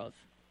aware of?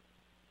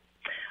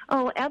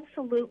 Oh,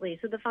 absolutely.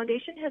 So the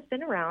foundation has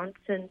been around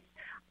since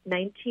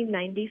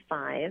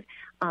 1995,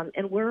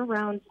 and we're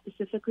around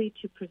specifically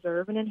to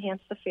preserve and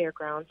enhance the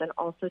fairgrounds and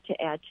also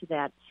to add to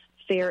that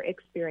fair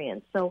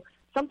experience. So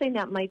something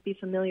that might be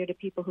familiar to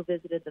people who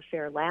visited the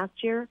fair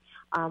last year,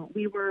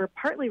 we were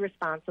partly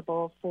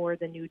responsible for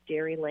the new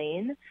Dairy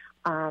Lane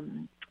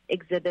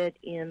exhibit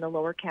in the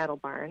lower cattle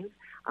barns.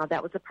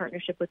 That was a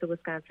partnership with the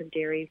Wisconsin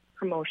Dairy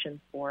Promotions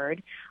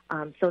Board.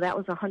 So that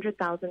was a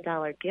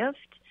 $100,000 gift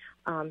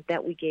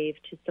that we gave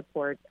to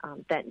support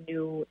that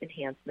new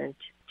enhancement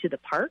to the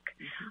park.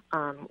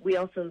 We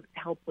also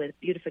help with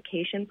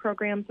beautification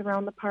programs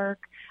around the park.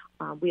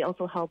 We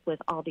also help with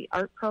all the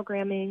art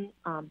programming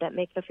that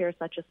make the fair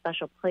such a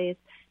special place,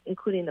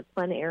 including the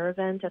plein air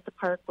event at the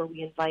park where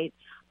we invite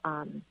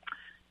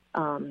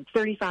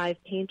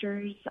 35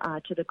 painters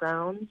to the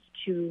grounds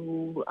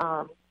to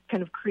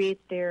kind of create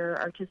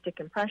their artistic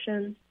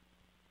impressions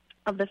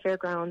of the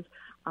fairgrounds,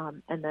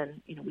 and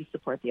then we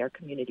support the art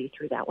community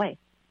through that way.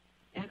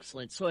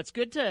 Excellent. So it's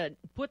good to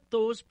put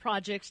those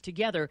projects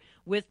together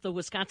with the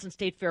Wisconsin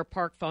State Fair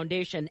Park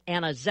Foundation.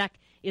 Anna Zeck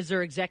is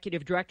their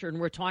executive director, and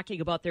we're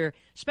talking about their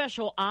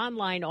special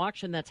online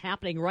auction that's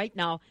happening right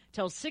now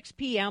till 6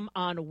 p.m.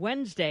 on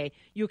Wednesday.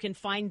 You can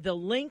find the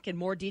link and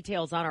more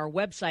details on our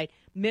website,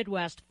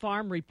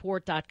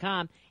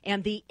 MidwestFarmReport.com.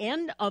 And the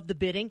end of the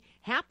bidding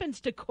happens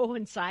to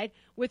coincide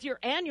with your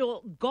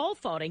annual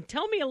golf outing.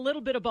 Tell me a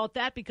little bit about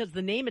that, because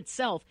the name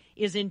itself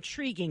is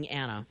intriguing,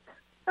 Anna.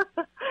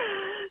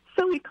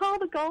 So we call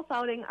the golf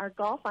outing our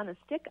Golf on a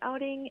Stick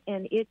outing,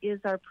 and it is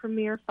our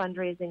premier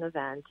fundraising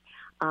event.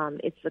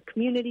 It's the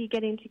community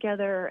getting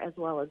together as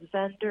well as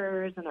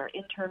vendors and our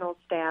internal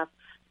staff,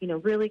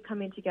 really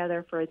coming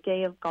together for a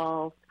day of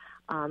golf.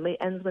 It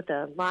ends with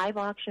a live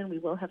auction. We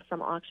will have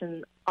some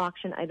auction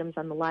items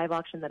on the live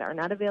auction that are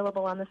not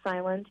available on the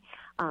silent.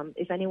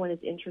 If anyone is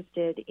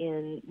interested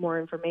in more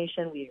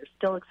information, we are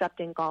still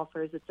accepting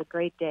golfers. It's a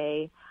great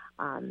day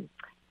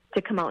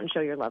to come out and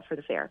show your love for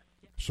the fair.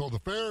 So the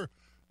fair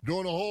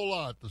doing a whole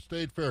lot. The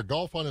State Fair,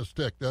 Golf on a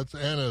Stick. That's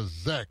Anna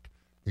Zeck,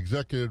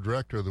 Executive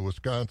Director of the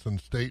Wisconsin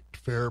State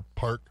Fair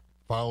Park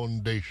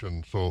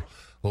Foundation. So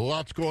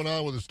lots going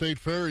on with the State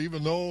Fair,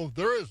 even though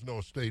there is no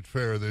State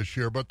Fair this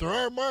year. But there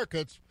are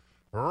markets.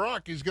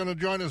 Rocky's going to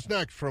join us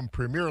next from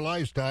Premier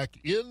Livestock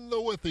in the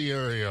Withee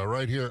area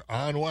right here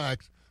on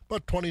Wax.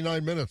 About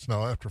 29 minutes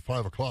now after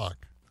 5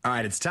 o'clock. All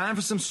right, it's time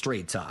for some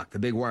Straight Talk. The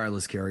big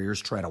wireless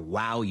carriers try to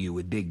wow you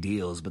with big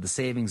deals, but the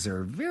savings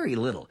are very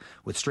little.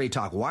 With Straight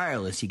Talk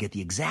Wireless, you get the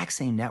exact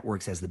same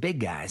networks as the big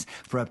guys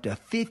for up to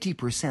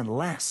 50%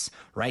 less.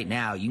 Right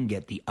now, you can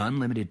get the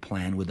unlimited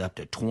plan with up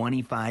to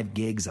 25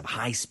 gigs of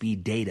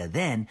high-speed data,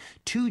 then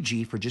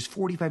 2G for just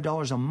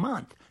 $45 a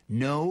month.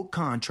 No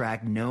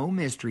contract, no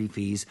mystery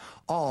fees,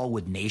 all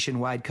with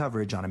nationwide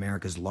coverage on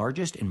America's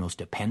largest and most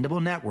dependable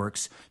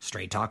networks.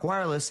 Straight Talk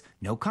Wireless,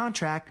 no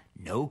contract,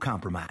 no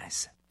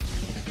compromise.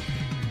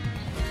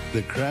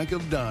 The crack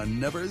of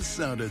dawn never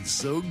sounded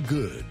so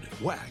good.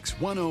 Wax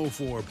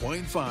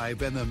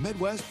 104.5 and the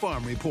Midwest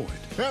Farm Report.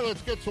 Yeah,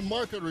 let's get some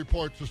market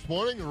reports this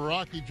morning.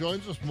 Rocky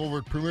joins us from over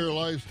at Premier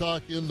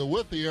Livestock in the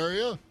Withee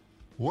area.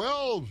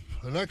 Well,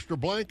 an extra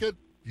blanket,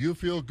 you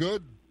feel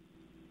good.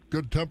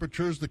 Good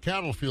temperatures, the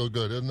cattle feel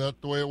good. Isn't that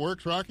the way it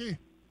works, Rocky?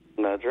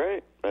 That's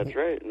right. That's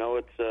right. No,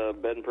 it's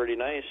been pretty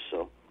nice.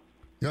 So.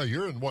 Yeah,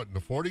 you're in what, in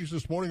the 40s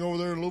this morning over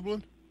there in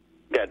Lublin?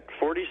 Got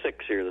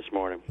 46 here this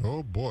morning.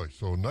 Oh, boy.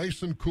 So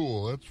nice and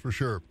cool, that's for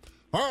sure.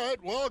 All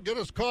right, well, get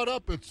us caught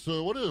up. It's,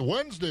 what is it,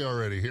 Wednesday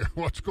already here.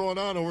 What's going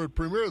on over at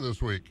Premier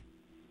this week?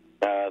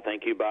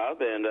 Thank you,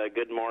 Bob, and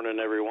good morning,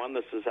 everyone.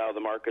 This is how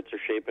the markets are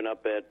shaping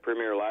up at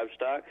Premier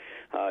Livestock.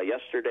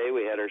 Yesterday,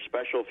 we had our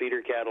special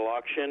feeder cattle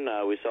auction.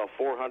 We saw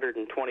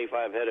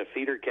 425 head of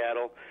feeder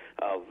cattle.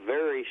 A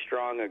very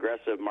strong,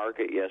 aggressive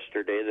market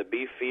yesterday. The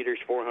beef feeders,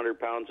 400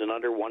 pounds and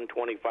under,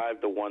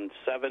 125 to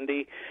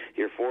 170.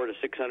 Your 400 to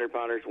 600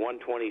 pounders,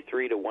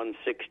 123 to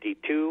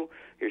 162.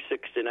 Your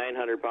 600 to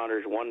 900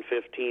 pounders,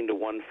 115 to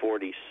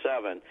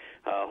 147.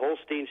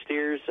 Holstein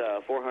steers,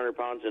 400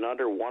 pounds and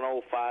under,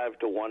 105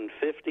 to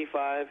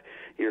 155.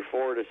 Your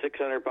 400 to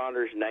 600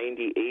 pounders,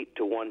 98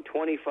 to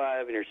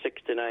 125, and your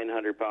 600 to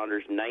 900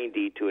 pounders,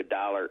 90 to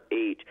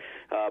 $1.08.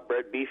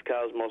 Bred beef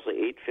cows, mostly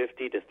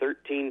 850 to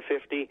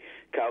 1350.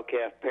 Cow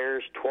calf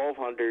pairs,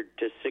 1200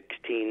 to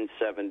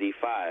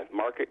 1675.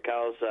 Market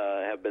cows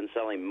have been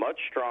selling much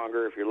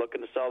stronger. If you're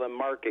looking to sell them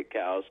market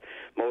cows,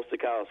 most of the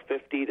cows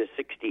 50 to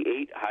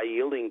 68. High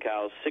yielding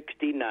cows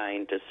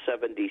 69 to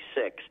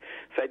 76.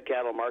 Fed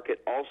cattle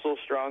market also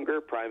stronger.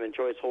 Prime and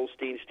choice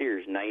Holstein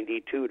steers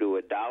 92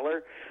 to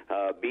 $1.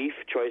 Beef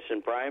choice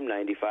and prime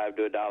 95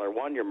 to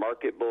 $1.01. Your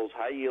market bulls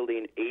high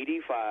yielding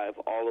 85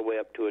 all the way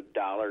up to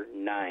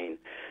 $1.09.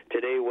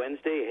 Today,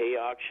 Wednesday, hay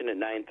auction at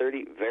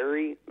 9:30.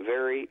 Very,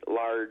 very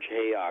large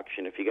hay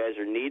auction. If you guys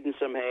are needing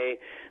some hay,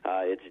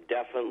 it's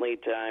definitely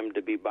time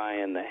to be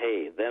buying the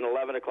hay. Then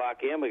 11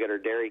 o'clock a.m., we got our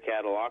dairy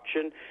cattle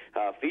auction.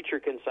 Feature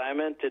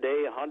consignment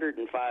today,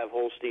 105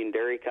 Holstein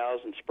dairy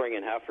cows and spring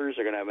and heifers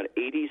are going to have an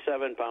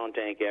 87-pound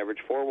tank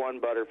average,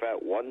 4-1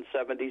 butterfat,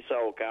 170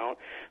 cell count.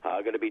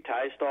 Going to be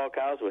tie stall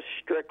cows with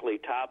strictly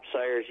top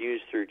sires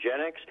used through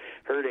Genix.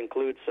 Herd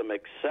includes some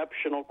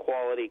exceptional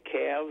quality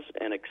calves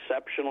and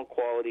exceptional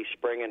quality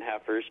spring and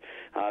heifers.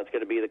 It's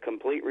going to be the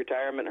complete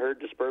retirement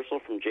herd dispersal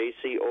from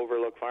JC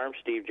Overlook Farm,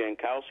 Steve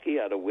Jankowski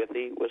out of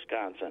Withee,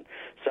 Wisconsin.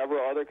 Several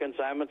other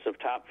consignments of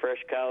top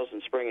fresh cows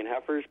and spring and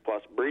heifers,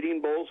 plus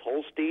breeding bulls,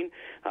 Holstein,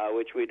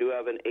 which we do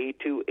have an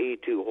A2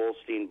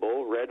 Holstein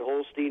bull, red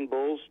Holstein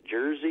bulls,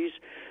 jerseys.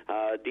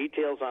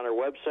 Details on our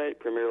website,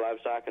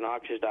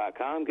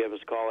 PremierLivestockAndAuctions.com. Give us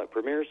a call at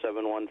Premier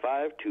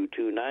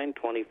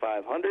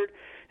 715-229-2500.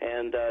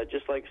 And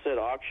just like I said,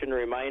 auction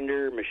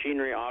reminder,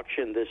 machinery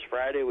auction this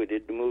Friday. We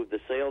did move the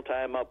sale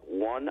time up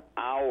 1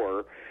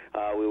 hour.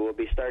 We will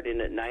be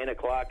starting at 9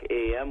 o'clock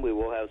a.m. We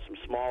will have some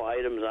small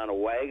items on a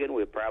wagon.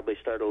 We'll probably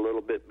start a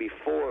little bit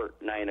before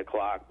 9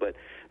 o'clock, but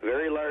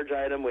very large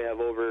item. We have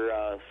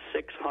over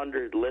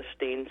 600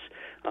 listings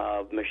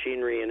of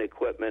machinery and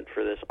equipment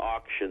for this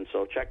auction.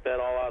 So check that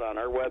all out on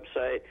our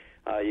website.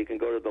 You can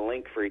go to the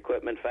link for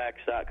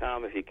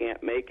equipmentfacts.com. If you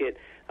can't make it,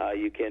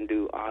 you can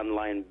do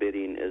online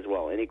bidding as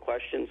well. Any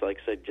questions, like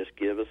I said, just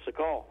give us a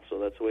call. So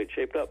that's the way it's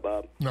shaped up,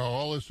 Bob. Now,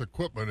 all this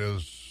equipment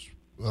is,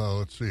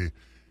 let's see,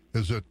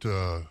 is it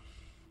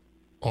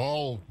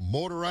all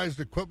motorized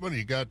equipment?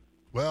 You got,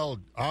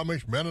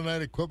 Amish,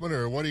 Mennonite equipment,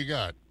 or what do you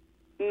got?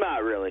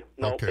 Not really.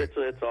 No, Okay.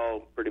 It's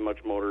all pretty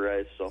much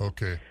motorized. So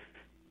Okay.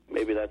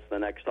 maybe that's the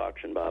next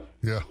auction, Bob.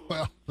 Yeah,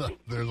 well,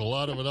 there's a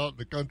lot of it out in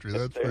the country,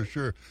 that's for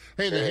sure.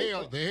 Hey,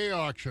 the hay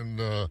auction,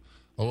 a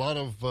lot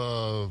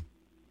of,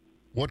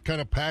 what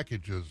kind of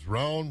packages?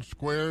 Round,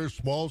 squares,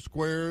 small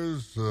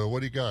squares? What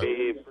do you got?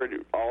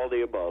 All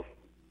the above.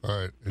 All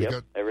right.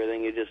 Yep,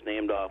 everything you just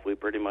named off, we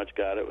pretty much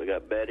got it. We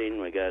got bedding,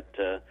 we got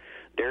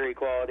dairy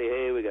quality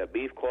hay, we got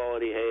beef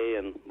quality hay,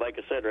 and like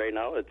I said, right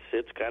now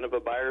it's kind of a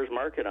buyer's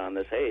market on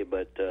this hay,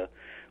 but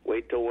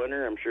wait till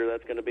winter, I'm sure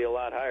that's going to be a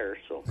lot higher.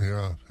 So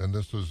yeah, and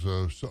this is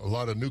a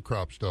lot of new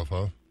crop stuff,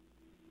 huh?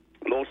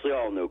 Mostly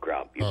all new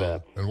crop, you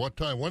bet. And what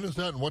time? When is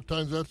that, and what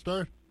time does that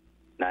start?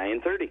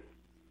 9:30.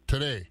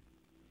 Today.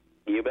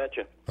 You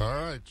betcha. All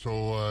right,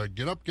 so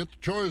get up, get the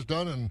chores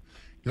done, and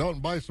get out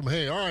and buy some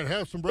hay. All right,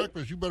 have some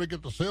breakfast. You better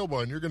get the sale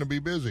barn. You're going to be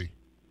busy.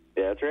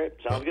 Yeah, that's right.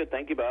 Sounds good.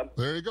 Thank you, Bob.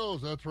 There he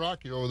goes. That's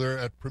Rocky over there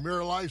at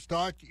Premier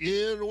Livestock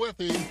in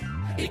Withee.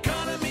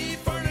 Economy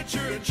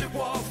Furniture in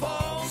Chippewa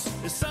Falls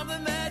is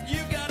something that you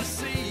gotta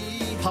see.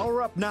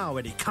 Power up now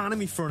at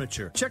Economy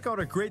Furniture. Check out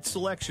our great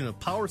selection of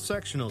power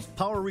sectionals,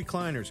 power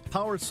recliners,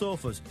 power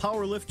sofas,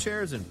 power lift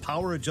chairs, and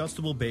power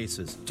adjustable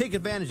bases. Take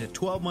advantage of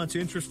 12 months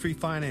interest-free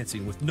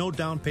financing with no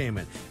down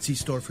payment. See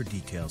store for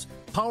details.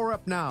 Power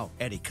up now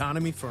at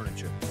Economy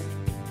Furniture.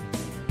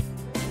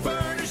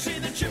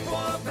 Furnishing the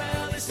Chippewa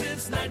Valley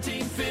since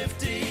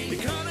 1950.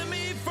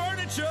 Economy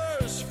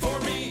Furniture's for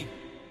me.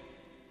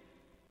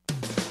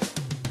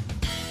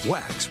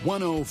 Wax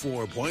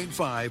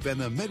 104.5 and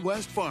the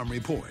Midwest Farm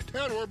Report.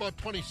 And we're about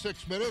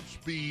 26 minutes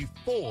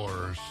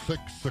before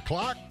 6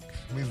 o'clock.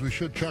 Means we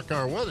should check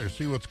our weather,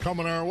 see what's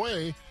coming our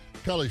way.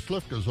 Kelly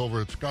Slifka's over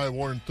at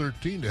Skywarn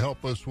 13 to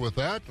help us with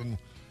that, and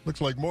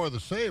looks like more of the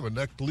same, and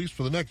at least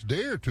for the next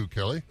day or two,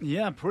 Kelly.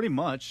 Yeah, pretty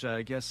much.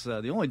 I guess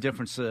the only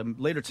difference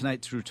later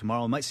tonight through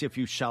tomorrow, might see a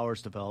few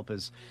showers develop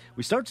as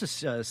we start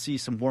to see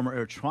some warmer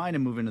air trying to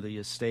move into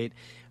the state.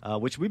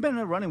 which we've been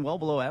running well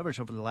below average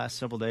over the last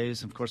several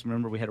days. Of course,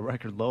 remember we had a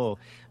record low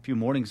a few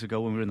mornings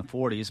ago when we were in the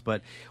 40s.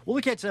 But we'll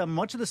look at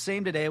much of the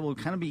same today. We'll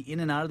kind of be in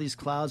and out of these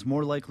clouds,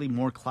 more likely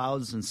more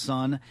clouds than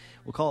sun.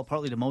 We'll call it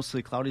partly to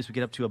mostly cloudy as we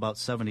get up to about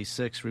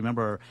 76.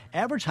 Remember, our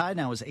average high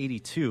now is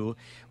 82. We'll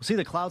see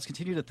the clouds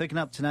continue to thicken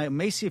up tonight. We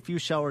may see a few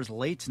showers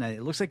late tonight.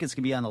 It looks like it's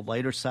going to be on the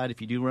lighter side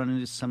if you do run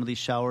into some of these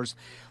showers.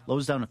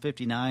 Lows down to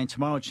 59.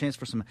 Tomorrow, a chance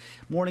for some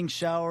morning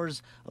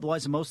showers.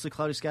 Otherwise, a mostly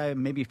cloudy sky.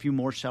 Maybe a few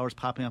more showers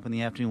popping up in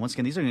the afternoon. Once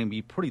again, these are going to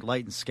be pretty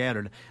light and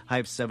scattered. High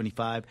of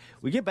 75.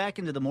 We get back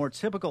into the more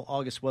typical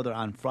August weather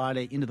on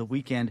Friday into the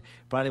weekend.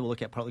 Friday, we'll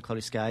look at partly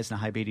cloudy skies and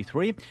a high of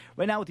 83.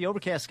 Right now, with the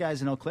overcast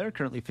skies in Eau Claire,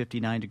 currently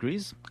 59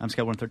 degrees. I'm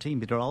Sky 113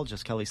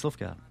 meteorologist Kelly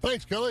Slifka.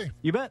 Thanks, Kelly.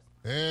 You bet.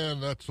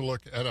 And that's a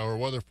look at our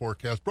weather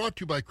forecast, brought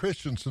to you by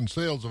Christensen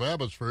Sales of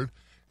Abbotsford.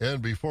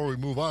 And before we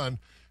move on,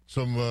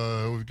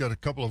 we've got a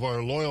couple of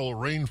our loyal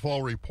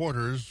rainfall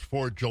reporters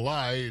for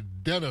July.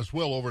 Dennis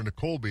Will over in the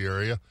Colby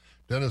area.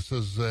 Dennis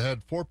has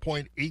had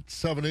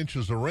 4.87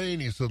 inches of rain.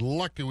 He said,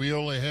 lucky we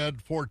only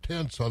had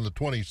 4/10 on the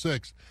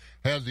 26th.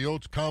 Had the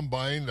oats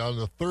combined on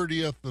the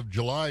 30th of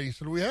July. He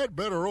said, we had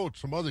better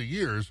oats some other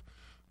years,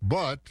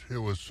 but it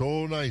was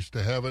so nice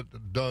to have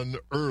it done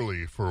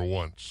early for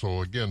once.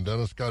 So, again,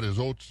 Dennis got his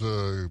oats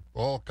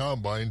all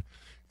combined,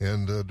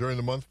 and during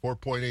the month,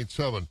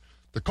 4.87.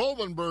 The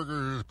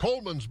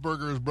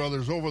Colemansburgers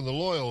brothers over in the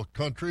Loyal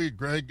country,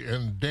 Greg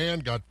and Dan,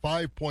 got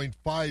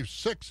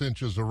 5.56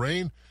 inches of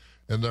rain,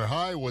 and their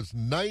high was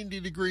 90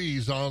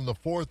 degrees on the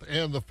 4th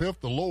and the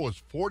 5th. The low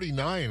was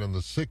 49 on the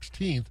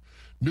 16th.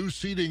 New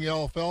seeding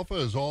alfalfa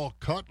is all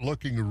cut,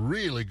 looking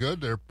really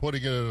good. They're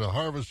putting it in the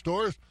harvest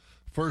stores.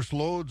 First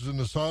loads in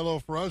the silo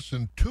for us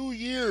in 2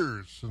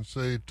 years since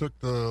they took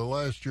the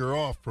last year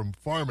off from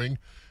farming.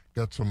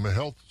 Got some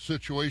health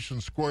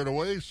situations squared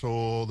away,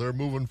 so they're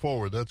moving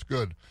forward. That's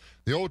good.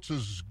 The oats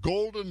is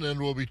golden and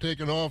will be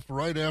taken off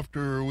right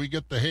after we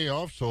get the hay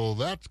off, so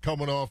that's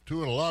coming off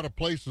too in a lot of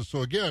places.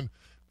 So again,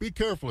 be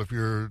careful if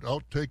you're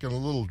out taking a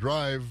little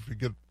drive. You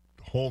get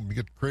home, you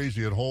get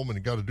crazy at home and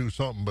you got to do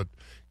something, but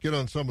get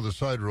on some of the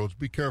side roads.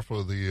 Be careful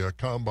of the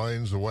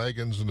combines, the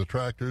wagons, and the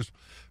tractors.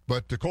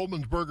 But the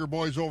Colemansburger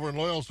boys over in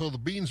Loyal, so the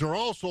beans are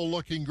also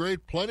looking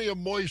great. Plenty of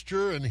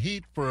moisture and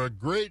heat for a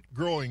great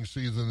growing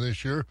season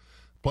this year.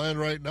 Plan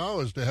right now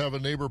is to have a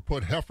neighbor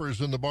put heifers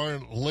in the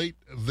barn late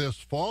this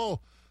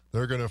fall.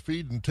 They're going to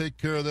feed and take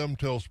care of them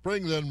till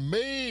spring, then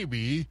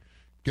maybe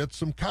get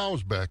some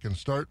cows back and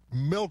start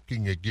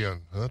milking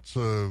again. That's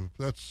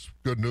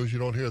good news. You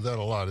don't hear that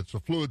a lot. It's a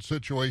fluid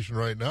situation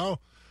right now,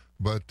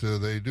 but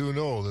they do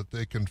know that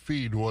they can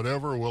feed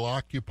whatever will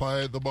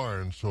occupy the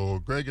barn. So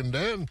Greg and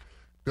Dan,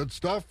 good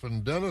stuff.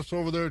 And Dennis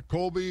over there at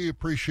Colby,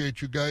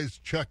 appreciate you guys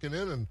checking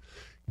in and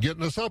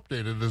getting us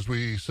updated, as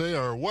we say,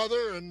 our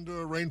weather and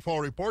rainfall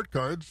report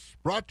cards,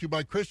 brought to you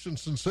by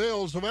Christensen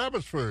Sales of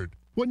Abbotsford.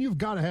 When you've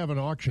got to have an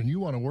auction, you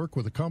want to work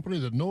with a company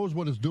that knows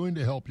what it's doing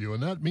to help you,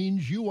 and that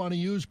means you want to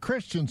use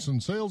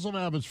Christensen Sales of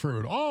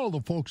Abbotsford. All the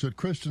folks at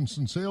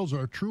Christensen Sales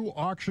are true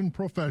auction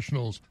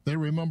professionals. They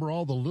remember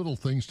all the little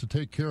things to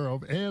take care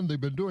of, and they've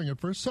been doing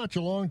it for such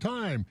a long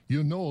time.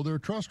 You know they're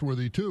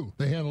trustworthy, too.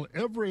 They handle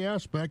every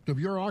aspect of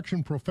your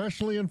auction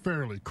professionally and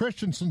fairly.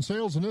 Christensen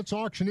Sales and its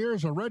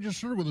auctioneers are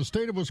registered with the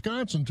state of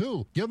Wisconsin,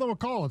 too. Give them a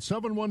call at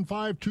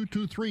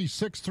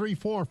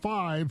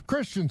 715-223-6345.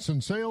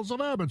 Christensen Sales of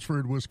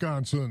Abbotsford,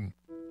 Wisconsin.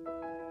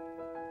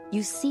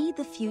 You see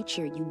the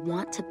future you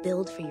want to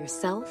build for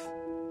yourself,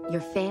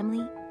 your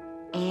family,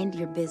 and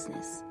your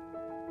business.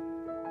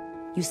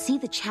 You see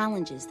the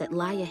challenges that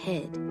lie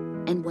ahead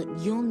and what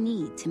you'll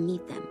need to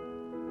meet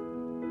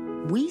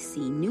them. We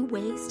see new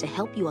ways to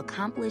help you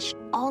accomplish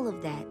all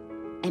of that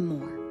and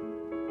more.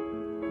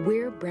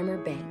 We're Bremer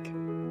Bank.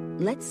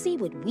 Let's see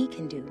what we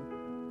can do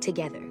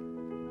together.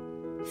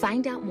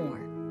 Find out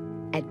more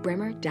at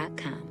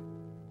bremer.com.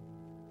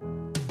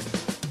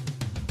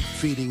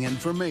 Feeding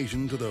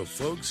information to the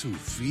folks who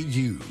feed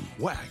you.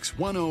 Wax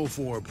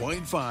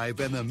 104.5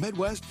 and the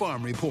Midwest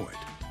Farm Report.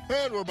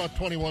 And we're about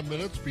 21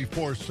 minutes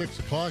before 6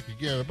 o'clock.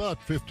 Again,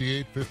 about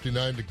 58,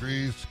 59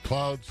 degrees.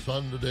 Clouds,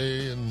 sun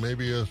today, and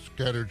maybe a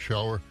scattered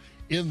shower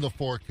in the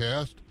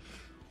forecast.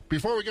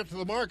 Before we get to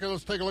the market,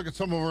 let's take a look at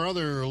some of our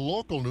other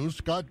local news.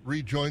 Scott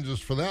rejoins us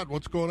for that.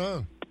 What's going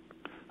on?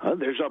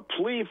 There's a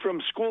plea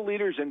from school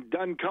leaders in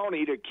Dunn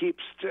County to keep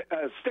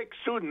sick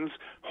students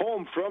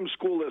home from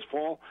school this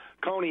fall.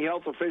 County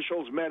health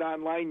officials met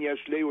online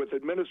yesterday with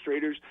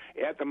administrators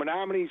at the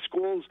Menominee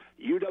schools,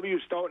 UW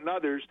Stout, and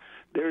others.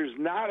 There's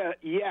not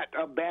yet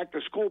a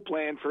back-to-school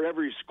plan for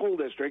every school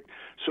district,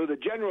 so the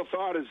general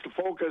thought is to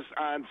focus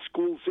on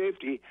school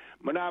safety.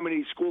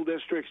 Menominee School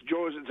District's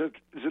Joe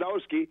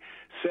Zadowski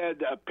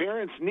said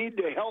parents need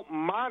to help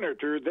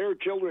monitor their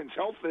children's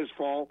health this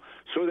fall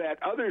so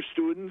that other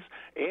students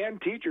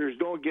and teachers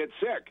don't get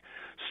sick.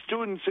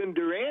 Students in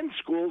Durand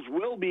schools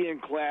will be in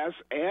class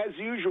as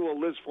usual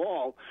this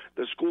fall.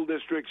 The school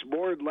district's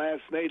board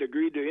last night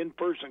agreed to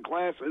in-person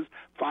classes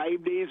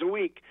 5 days a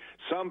week.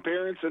 Some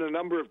parents and a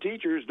number of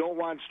teachers don't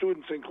want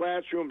students in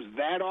classrooms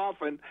that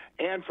often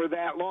and for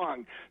that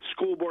long.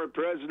 School board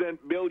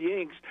president Bill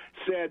Yinks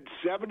said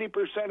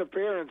 70% of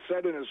parents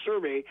said in a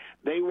survey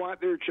they want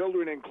their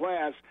children in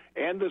class,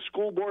 and the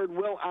school board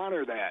will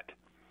honor that.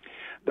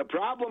 The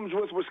problems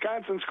with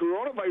Wisconsin's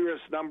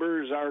coronavirus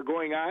numbers are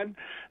going on.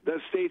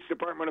 The state's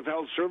Department of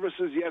Health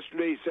Services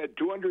yesterday said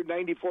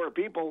 294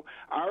 people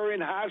are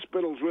in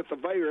hospitals with the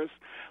virus.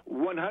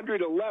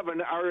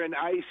 111 are in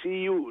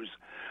ICUs.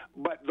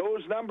 But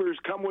those numbers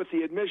come with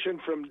the admission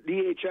from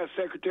DHS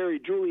Secretary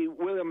Julie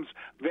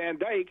Williams-Van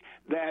Dyke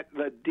that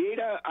the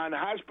data on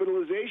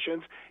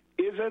hospitalizations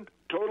isn't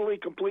totally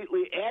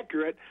completely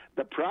accurate.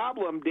 The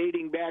problem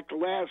dating back to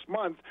last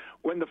month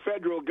when the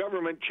federal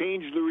government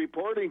changed the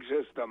reporting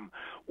system.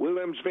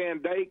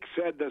 Williams-Van Dyke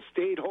said the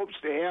state hopes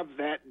to have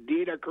that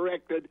data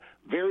corrected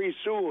very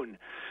soon.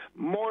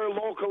 More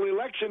local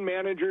election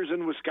managers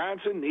in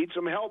Wisconsin need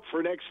some help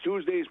for next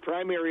Tuesday's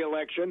primary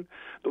election.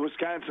 The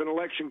Wisconsin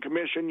Election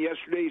Commission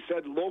yesterday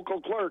said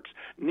local clerks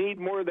need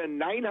more than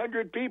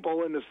 900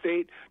 people in the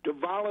state to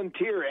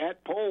volunteer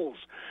at polls.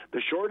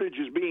 The shortage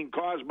is being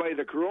caused by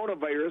the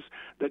coronavirus.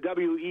 The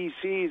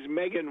WEC's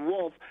Megan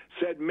Wolf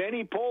said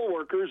many poll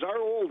workers are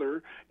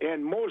older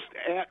and most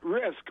at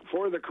risk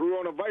for the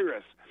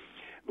coronavirus.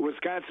 The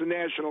Wisconsin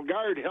National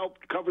Guard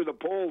helped cover the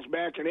polls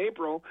back in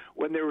April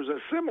when there was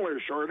a similar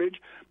shortage,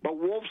 but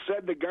Wolf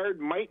said the Guard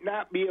might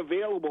not be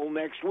available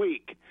next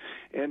week.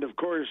 And, of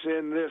course,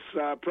 in this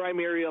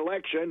primary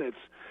election, it's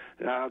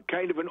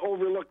kind of an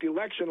overlooked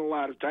election a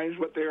lot of times,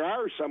 but there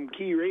are some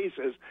key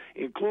races,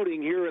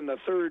 including here in the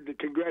 3rd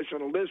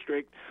Congressional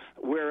District,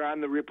 where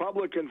on the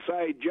Republican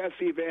side,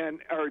 Jesse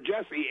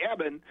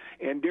Eben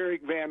and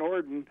Derek Van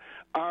Orden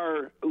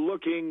are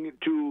looking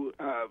to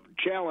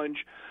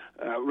challenge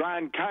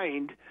Ron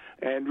Kind,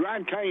 and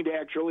Ron Kind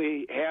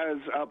actually has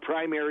a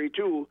primary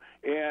too,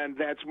 and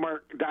that's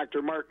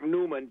Dr. Mark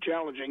Newman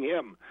challenging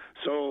him.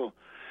 So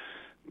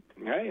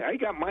I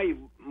got my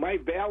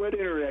ballot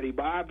in already,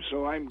 Bob,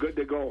 so I'm good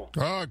to go.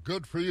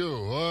 Good for you.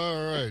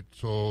 All right,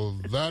 so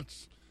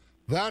that's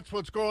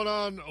what's going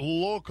on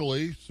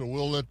locally. So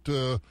we'll let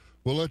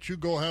you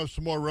go have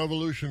some more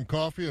Revolution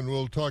coffee, and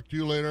we'll talk to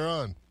you later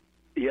on.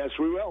 Yes,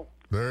 we will.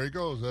 There he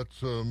goes.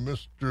 That's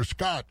Mr.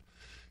 Scott.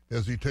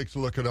 As he takes a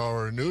look at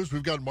our news,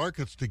 we've got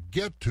markets to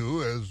get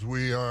to as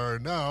we are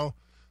now,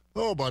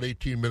 about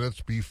 18 minutes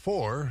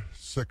before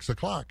 6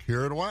 o'clock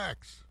here at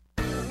Wax.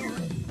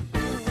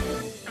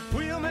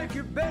 We'll make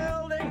your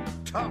building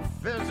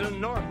tough as a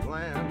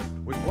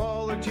Northland with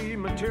quality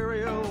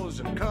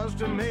materials and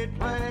custom-made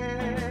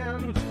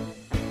plans.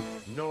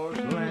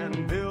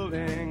 Northland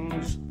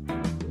Buildings,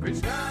 great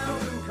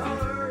styles and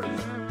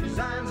colors,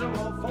 designs of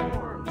all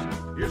forms.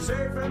 You're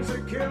safe and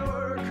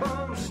secure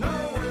come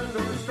snow, wind,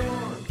 or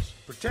storms.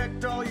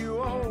 Protect all you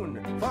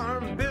own,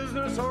 farm,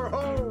 business, or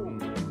home.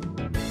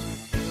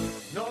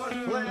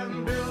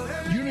 Northland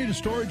Building. You need a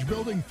storage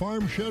building,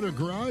 farm shed, or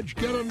garage?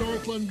 Get a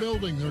Northland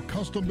Building. Their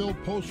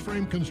custom-built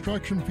post-frame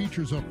construction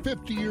features a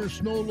 50-year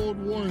snow load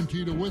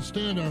warranty to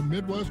withstand our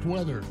Midwest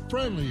weather.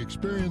 Friendly,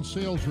 experienced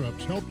sales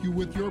reps help you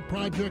with your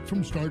project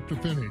from start to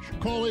finish.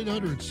 Call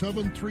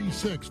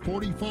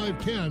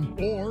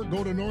 800-736-4510 or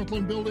go to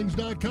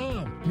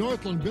northlandbuildings.com.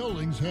 Northland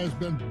Buildings has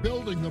been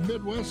building the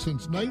Midwest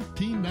since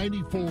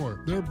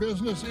 1994. Their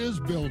business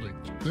is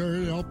buildings. They're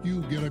here to help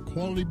you get a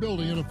quality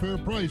building at a fair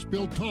price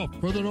built tough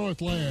for the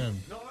Northland.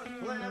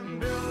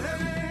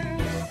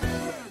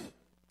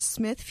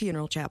 Smith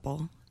Funeral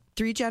Chapel.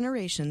 3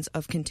 generations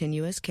of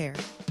continuous care.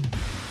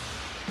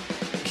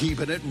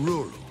 Keeping it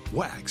rural.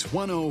 Wax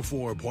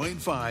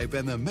 104.5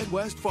 and the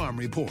Midwest Farm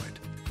Report.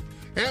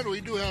 And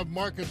we do have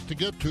markets to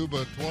get to,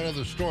 but one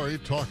other story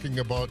talking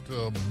about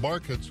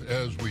markets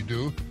as we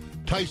do.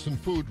 Tyson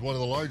Foods, one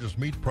of the largest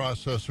meat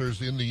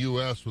processors in the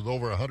U.S. with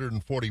over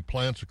 140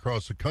 plants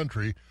across the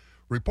country,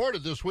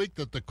 reported this week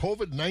that the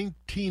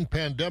COVID-19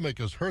 pandemic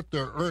has hurt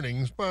their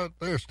earnings, but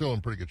they're still in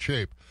pretty good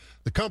shape.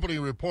 The company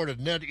reported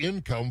net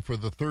income for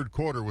the third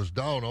quarter was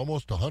down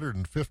almost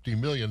 $150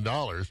 million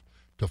to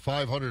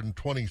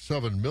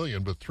 $527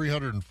 million, but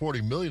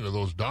 $340 million of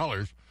those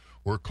dollars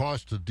were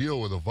costs to deal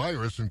with the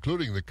virus,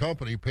 including the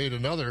company paid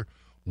another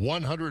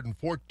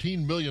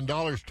 $114 million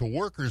to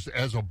workers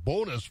as a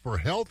bonus for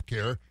health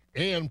care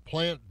and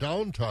plant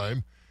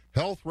downtime.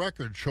 Health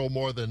records show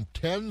more than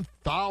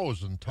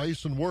 10,000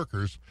 Tyson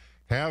workers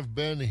have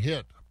been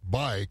hit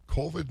by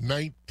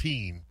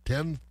COVID-19.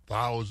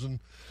 10,000.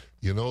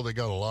 You know, they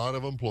got a lot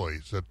of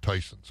employees at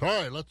Tyson's. All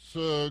right, let's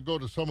go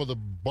to some of the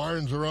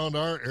barns around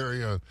our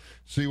area and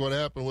see what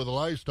happened with the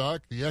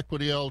livestock. The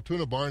Equity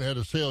Altoona barn had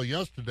a sale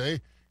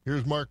yesterday.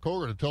 Here's Mark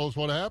Koger to tell us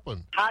what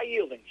happened.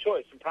 High-yielding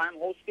choice and prime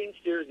Holstein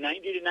steers,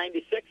 90 to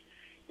 96.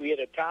 We had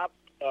a top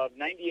of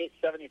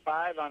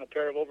 98.75 on a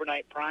pair of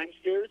overnight prime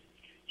steers.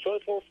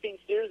 Choice Holstein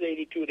steers,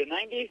 82 to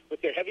 90,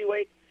 with their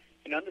heavyweight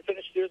and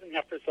underfinished steers and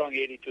heifers selling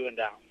 82 and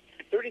down.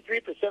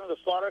 33% of the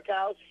slaughter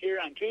cows here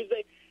on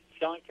Tuesday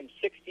selling from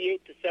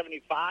 68 to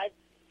 75.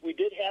 We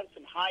did have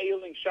some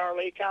high-yielding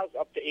Charolais cows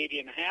up to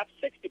 80 and a half.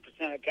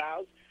 60% of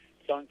cows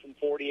selling from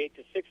 48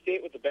 to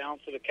 68, with the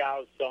balance of the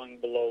cows selling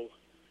below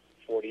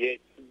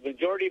 48. The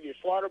majority of your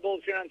slaughter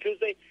bulls here on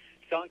Tuesday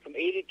selling from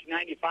 80 to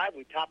 95.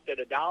 We topped at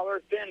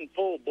 $1. Thin,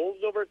 full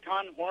bulls over a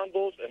ton, horn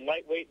bulls, and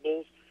lightweight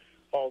bulls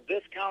all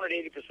discounted.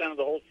 80% of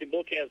the Holstein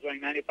bull calves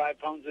weighing 95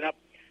 pounds and up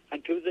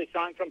on Tuesday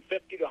selling from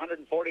 $50 to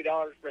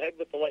 $140 per head,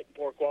 with the light and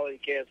poor quality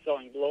calves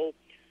selling below.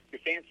 Your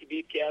fancy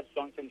beef calves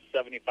selling from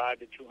 $75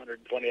 to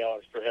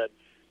 $220 per head.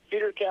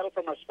 Feeder cattle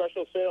from our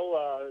special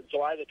sale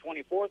July the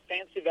 24th.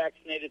 Fancy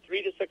vaccinated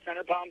 3 to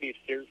 600 pound beef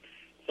steers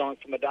selling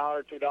from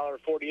 $1 to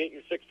 $1.48.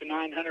 Your 6 to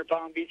 900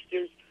 pound beef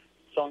steers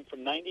selling from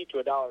 $90 to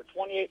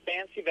 $1.28.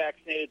 Fancy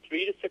vaccinated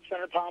 3 to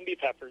 600 pound beef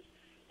heifers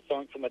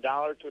selling from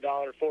 $1 to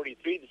 $1.43.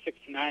 The 6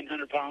 to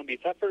 900 pound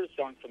beef heifers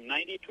selling from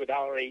 $90 to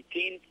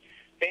 $1.18.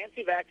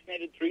 Fancy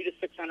vaccinated 3 to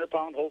 600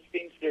 pound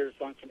Holstein steers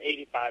selling from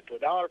 $85 to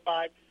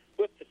 $1.05.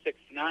 With the 6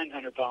 to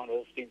 900 pound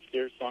Holstein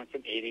steers selling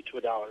from $80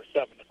 to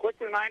 $1.07. A quick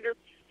reminder,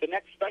 the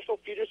next special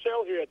feeder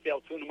sale here at the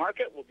Altoona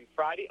Market will be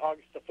Friday,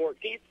 August the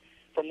 14th.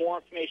 For more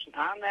information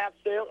on that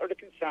sale or to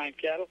consign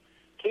cattle,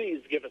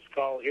 please give us a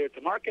call here at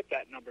the market.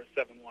 That number is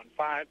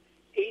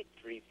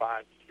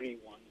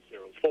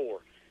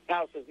 715-835-3104.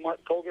 Now, this is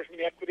Mark Colger from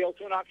the Equity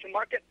Altoona Auction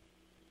Market.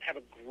 Have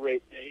a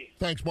great day.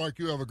 Thanks, Mark.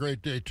 You have a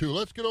great day, too.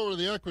 Let's get over to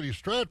the Equity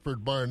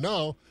Stratford barn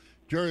now.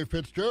 Jerry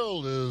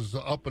Fitzgerald is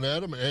up and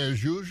at him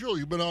as usual.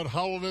 You've been out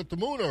howling at the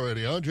moon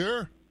already, huh,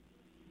 Jerry?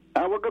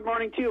 Well, good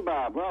morning to you,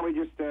 Bob. Well, we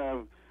just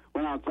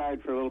went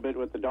outside for a little bit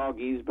with the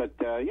doggies, but,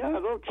 yeah, a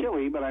little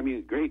chilly, but, I mean,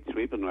 it's great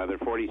sweeping weather,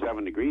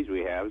 47 degrees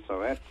we have,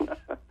 so that's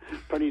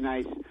pretty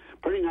nice,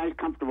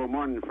 comfortable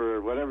morning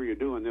for whatever you're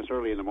doing this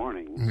early in the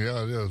morning.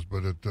 Yeah, it is,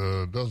 but it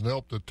doesn't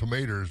help the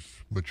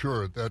tomatoes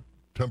mature at that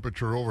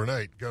temperature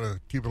overnight. Got to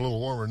keep it a little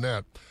warmer than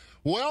that.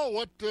 Well,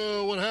 what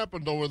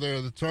happened over there?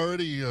 It's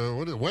already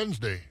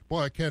Wednesday. Boy,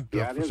 I can't.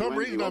 For some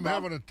reason, I'm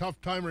having a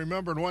tough time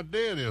remembering what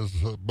day it is.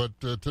 But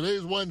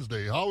today's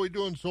Wednesday. How are we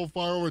doing so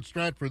far over at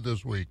Stratford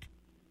this week?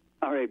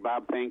 All right,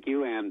 Bob. Thank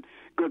you, and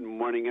good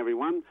morning,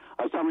 everyone.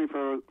 A summary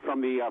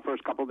from the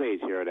first couple days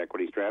here at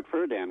Equity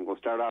Stratford, and we'll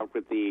start out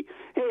with the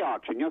hay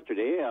auction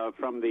yesterday.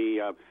 From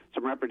the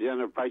some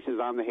representative prices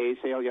on the hay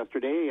sale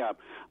yesterday.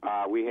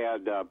 We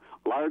had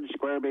large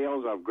square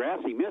bales of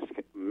grassy mix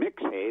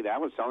hay that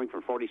was selling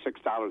for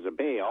 $46 a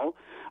bale.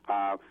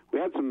 We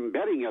had some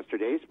bedding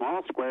yesterday,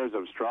 small squares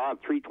of straw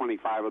at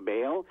 $3.25 a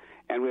bale,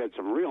 and we had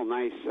some real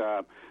nice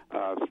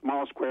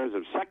small squares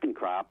of second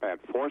crop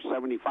at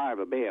 $4.75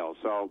 a bale.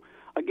 So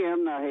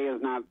again, hay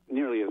is not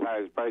nearly as high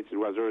as price it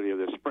was earlier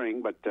this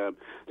spring, but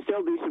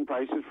still decent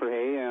prices for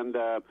hay, and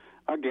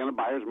again, a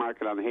buyer's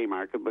market on the hay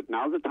market. But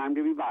now's the time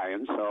to be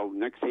buying, so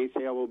next hay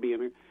sale will be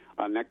in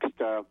next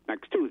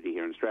Tuesday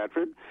here in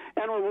Stratford.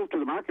 And we'll move to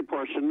the market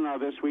portion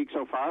this week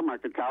so far.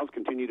 Market cows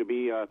continue to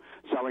be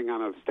selling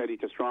on a steady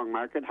to strong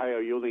market.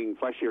 Higher-yielding,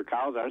 fleshier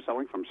cows are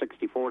selling from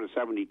 64 to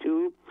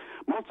 72.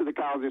 Most of the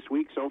cows this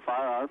week so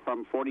far are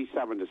from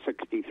 47 to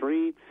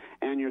 63,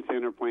 and your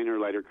thinner, plainer,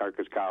 lighter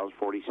carcass cows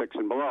 46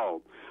 and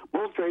below.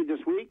 Bulls trade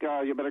this week.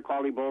 Your better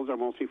quality bulls are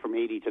mostly from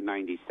 80 to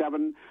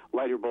 97.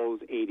 Lighter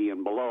bulls 80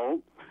 and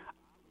below.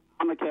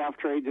 On the calf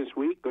trade this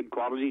week, good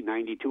quality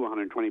 90 to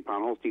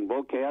 120-pound Holstein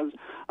bull calves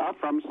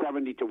from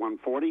 70 to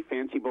 140.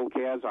 Fancy bull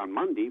calves on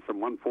Monday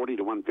from 140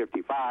 to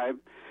 155.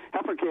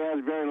 Heifer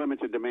calves, very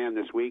limited demand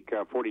this week,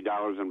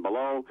 $40 and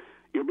below.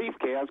 Your beef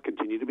calves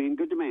continue to be in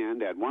good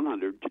demand at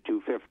 100 to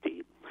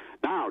 250.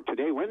 Now,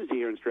 today, Wednesday,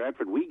 here in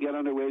Stratford, we get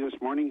underway this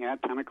morning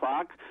at 10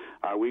 o'clock.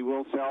 We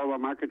will sell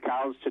market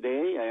cows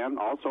today, and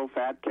also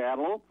fat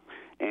cattle,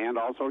 and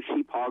also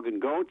sheep, hog, and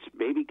goats,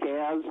 baby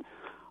calves,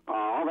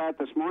 all that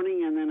this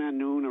morning, and then at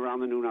noon,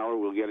 around the noon hour,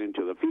 we'll get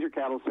into the feeder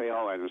cattle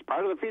sale. And as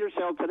part of the feeder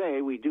sale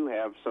today, we do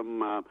have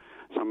some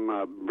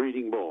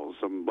breeding bulls,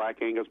 some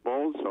Black Angus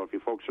bulls. So if you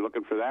folks are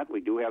looking for that,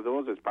 we do have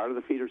those as part of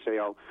the feeder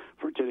sale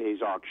for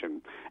today's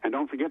auction. And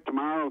don't forget,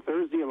 tomorrow,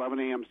 Thursday, 11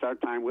 a.m.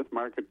 start time with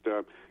market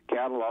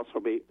cattle,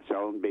 also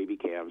selling baby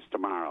calves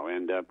tomorrow.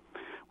 And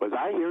was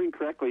I hearing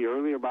correctly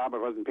earlier, Bob? I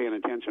wasn't paying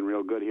attention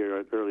real good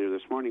here earlier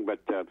this morning, but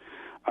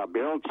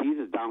barrel cheese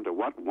is down to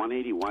what,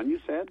 181, you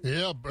said?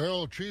 Yeah,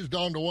 barrel cheese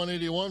down to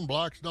 181,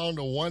 blocks down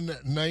to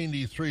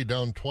 193,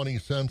 down 20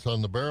 cents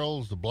on the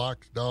barrels. The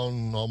blocks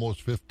down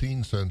almost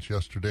 15 cents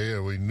yesterday.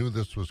 We knew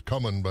this was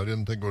coming, but I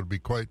didn't think it would be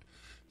quite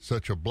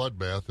such a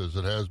bloodbath as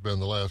it has been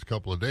the last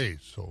couple of days.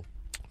 So,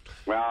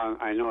 well,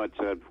 I know it's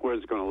where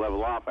it's going to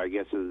level off, I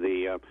guess, is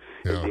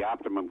the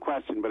optimum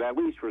question, but at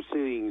least we're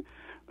seeing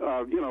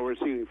we're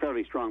seeing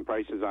fairly strong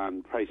prices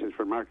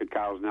for market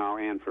cows now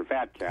and for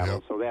fat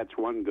cattle, so that's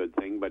one good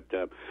thing. But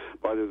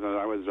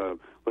I was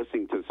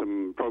listening to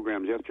some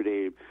programs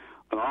yesterday,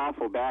 an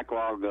awful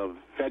backlog of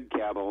fed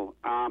cattle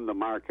on the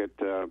market,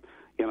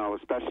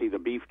 especially the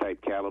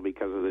beef-type cattle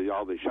because of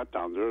all the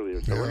shutdowns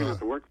earlier. So we're going to have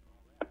to work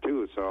that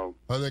too. So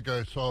I think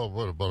I saw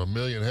about 1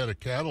 million head of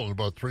cattle and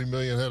about 3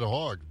 million head of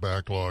hogs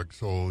backlog.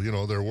 So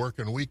they're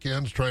working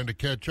weekends trying to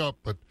catch up,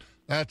 but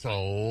that's a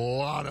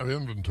lot of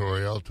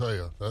inventory. I'll tell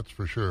you, that's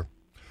for sure.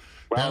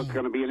 Well, it's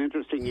going to be an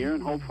interesting year,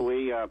 and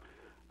hopefully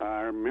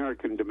our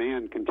American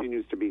demand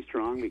continues to be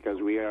strong because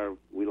we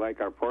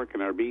like our pork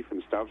and our beef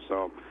and stuff.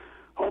 So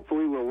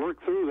hopefully we'll work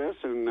through this,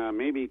 and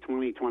maybe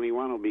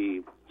 2021 will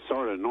be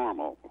sort of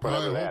normal,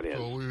 whatever that is.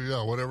 So.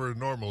 Yeah, whatever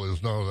normal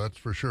is now, that's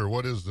for sure.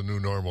 What is the new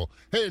normal?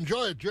 Hey,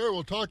 enjoy it, Jerry.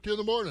 We'll talk to you in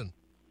the morning.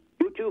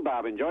 You too,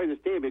 Bob. Enjoy this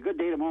day. It'd be a good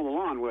day to mow the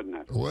lawn, wouldn't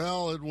it?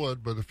 Well, it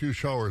would, but a few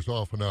showers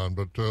off and on.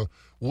 But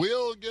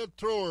we'll get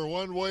through her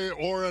one way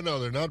or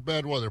another. Not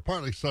bad weather.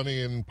 Partly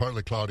sunny and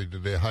partly cloudy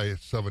today. High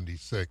at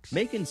 76.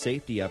 Making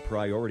safety a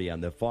priority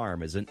on the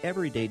farm is an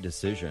everyday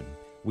decision.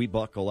 We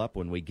buckle up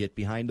when we get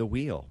behind the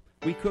wheel.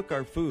 We cook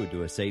our food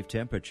to a safe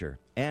temperature.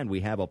 And we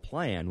have a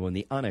plan when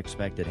the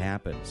unexpected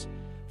happens.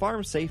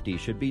 Farm safety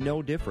should be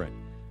no different.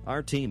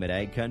 Our team at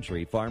Ag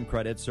Country Farm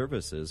Credit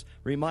Services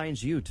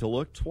reminds you to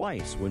look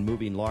twice when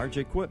moving large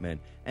equipment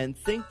and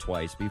think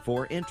twice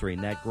before entering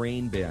that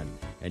grain bin,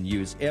 and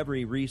use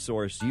every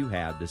resource you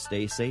have to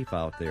stay safe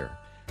out there.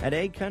 At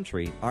Ag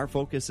Country, our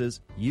focus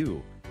is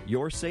you,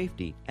 your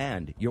safety,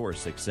 and your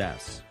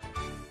success.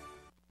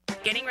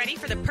 Getting ready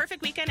for the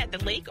perfect weekend at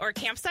the lake or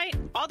campsite?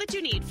 All that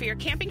you need for your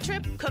camping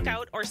trip,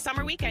 cookout, or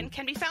summer weekend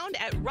can be found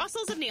at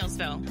Russell's of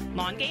Neilsville.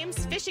 Lawn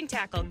games, fishing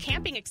tackle,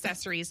 camping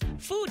accessories,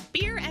 food,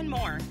 beer, and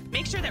more.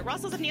 Make sure that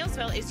Russell's of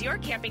Neilsville is your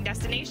camping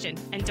destination.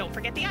 And don't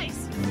forget the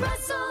ice.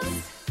 Russell's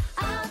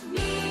of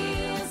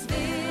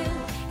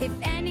Neilsville. If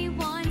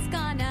anyone's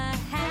gonna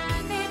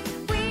have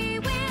it, we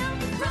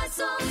will.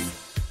 Russell's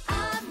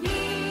of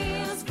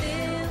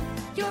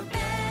Neilsville. Your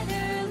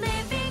better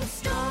living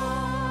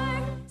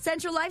store.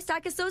 Central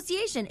Livestock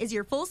Association is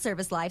your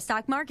full-service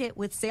livestock market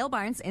with sale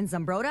barns in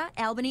Zumbrota,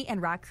 Albany,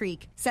 and Rock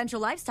Creek.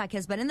 Central Livestock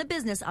has been in the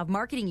business of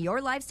marketing your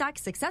livestock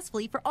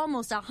successfully for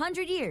almost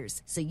 100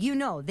 years, so you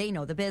know they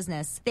know the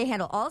business. They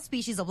handle all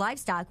species of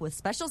livestock with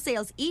special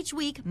sales each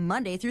week,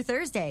 Monday through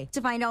Thursday.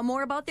 To find out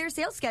more about their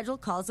sales schedule,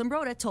 call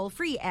Zumbrota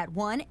toll-free at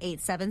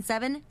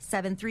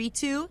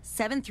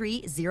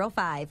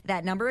 1-877-732-7305.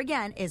 That number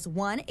again is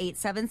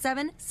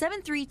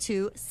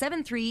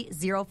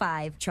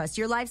 1-877-732-7305. Trust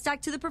your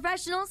livestock to the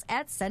professionals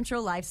at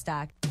Central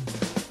Livestock.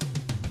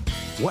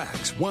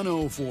 Wax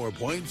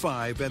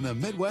 104.5 and the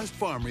Midwest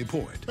Farm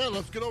Report. Hey,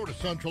 let's get over to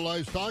Central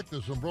Livestock.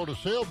 The Zumbrota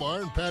Sale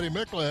Barn. Patty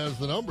Mikla has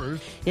the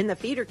numbers. In the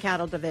feeder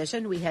cattle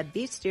division, we had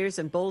beef steers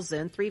and bulls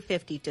in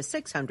 350 to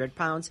 600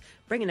 pounds,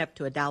 bringing up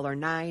to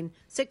 $1.09,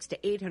 6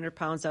 to 800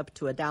 pounds up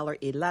to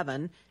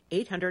 $1.11,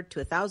 800 to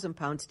 1,000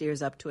 pound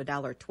steers up to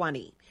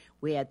 $1.20.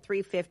 We had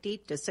 350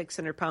 to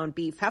 600 pound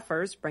beef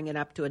heifers, bringing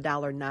up to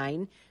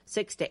 $1.09,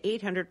 6 to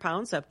 800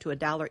 pounds up to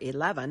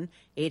 $1.11,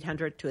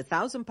 800 to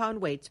 1,000 pound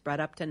weights brought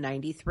up to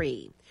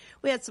 $93.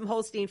 We had some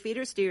Holstein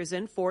feeder steers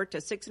in 4 to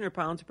 600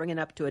 pounds, bringing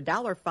up to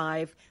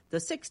 $1.05. The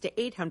 6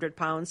 to 800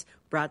 pounds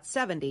brought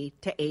 70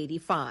 to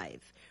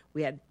 85.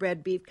 We had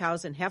bred beef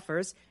cows and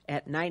heifers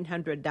at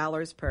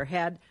 $900 per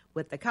head,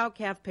 with the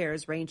cow-calf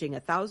pairs ranging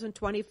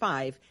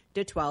 $1,025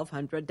 to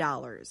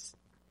 $1,200.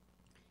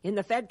 In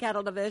the fed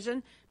cattle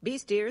division, beef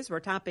steers were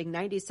topping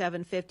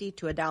 $97.50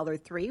 to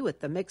 $1.03,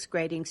 with the mixed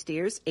grading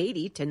steers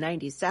 $80 to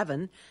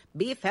 $97,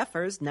 beef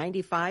heifers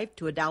 $95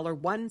 to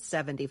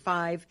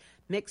 $1.175,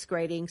 mixed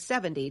grading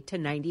 $70 to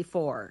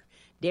 $94.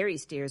 Dairy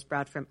steers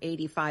brought from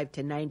 $85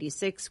 to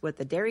 $96, with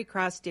the dairy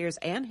cross steers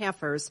and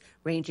heifers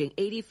ranging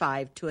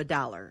 $85 to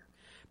 $1.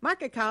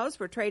 Market cows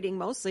were trading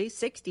mostly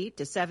 60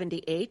 to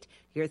 78.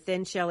 Your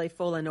thin shelly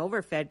full and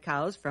overfed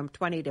cows from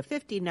 20 to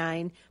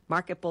 59.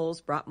 Market bulls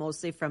brought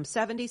mostly from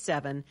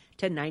 77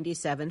 to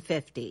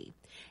 97.50.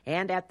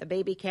 And at the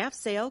baby calf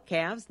sale,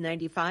 calves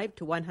 95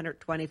 to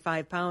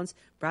 125 pounds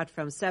brought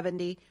from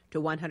 70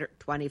 to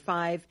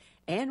 125.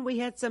 And we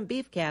had some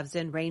beef calves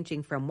in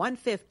ranging from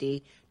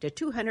 $150 to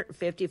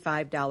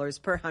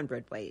 $255 per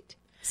hundredweight.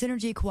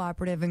 Synergy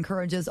Cooperative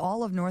encourages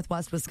all of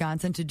Northwest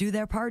Wisconsin to do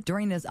their part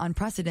during this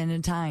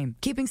unprecedented time,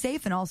 keeping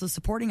safe and also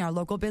supporting our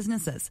local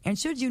businesses. And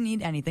should you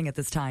need anything at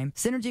this time,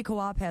 Synergy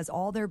Co-op has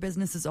all their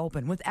businesses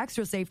open with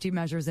extra safety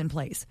measures in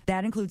place.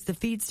 That includes the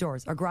feed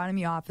stores,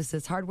 agronomy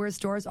offices, hardware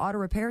stores, auto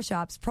repair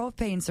shops,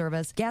 propane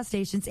service, gas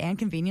stations, and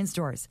convenience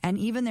stores, and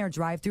even their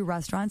drive-through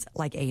restaurants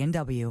like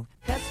A&W.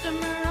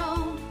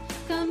 Customer-owned,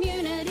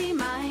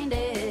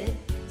 community-minded,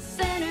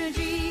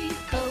 Synergy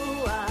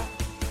Co-op.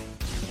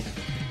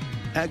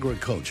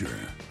 Agriculture.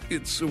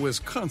 It's a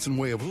Wisconsin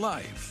way of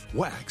life.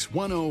 Wax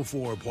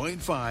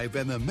 104.5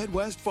 and the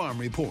Midwest Farm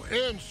Report.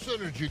 And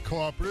Synergy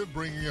Cooperative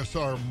bringing us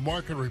our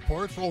market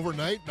reports.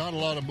 Overnight, not a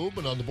lot of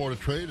movement on the Board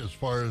of Trade as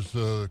far as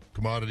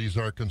commodities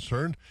are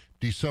concerned.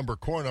 December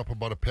corn up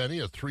about a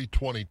penny at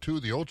 $3.22.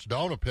 The oats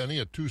down a penny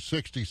at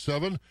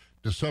 $2.67.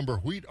 December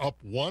wheat up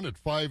 1 at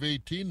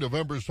 $5.18.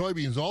 November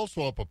soybeans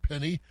also up a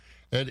penny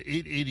at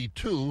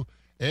 $8.82.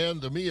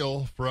 And the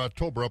meal for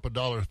October up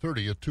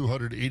 $1.30 at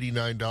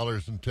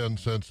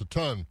 $289.10 a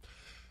ton.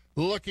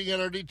 Looking at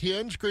our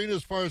DTN screen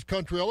as far as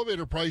country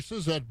elevator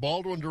prices at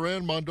Baldwin,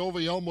 Durand,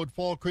 Mondovi, Elmwood,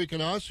 Fall Creek,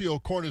 and Osseo.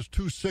 Corn is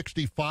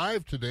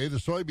 $2.65 today. The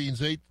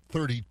soybeans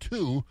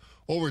 $8.32.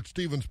 Over at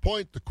Stevens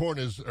Point, the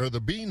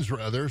beans,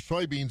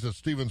 soybeans at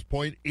Stevens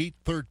Point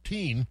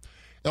 $8.13.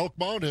 Elk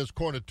Mound has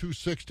corn at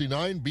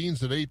 $2.69,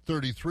 beans at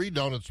 $8.33.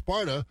 Down at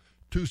Sparta,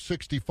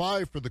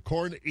 $2.65 for the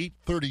corn,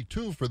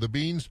 $8.32 for the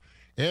beans.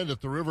 And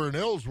at the river in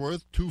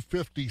Ellsworth,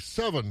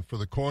 $2.57 for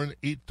the corn,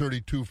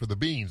 $8.32 for the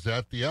beans.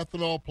 At the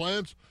ethanol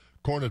plants,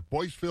 corn at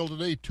Boyceville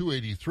today,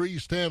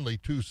 $2.83. Stanley,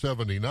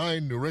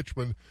 $2.79. New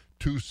Richmond,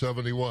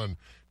 $2.71.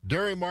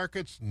 Dairy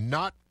markets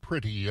not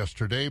pretty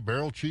yesterday.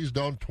 Barrel cheese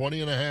down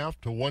 20.5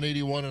 to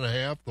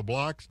 181.5. The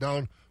blocks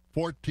down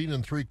 14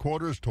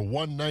 3/4 to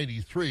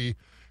 193.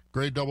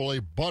 Grade AA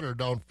butter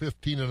down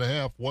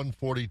 15.5,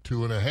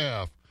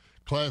 142.5.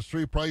 Class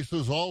 3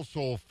 prices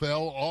also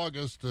fell.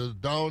 August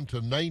down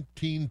to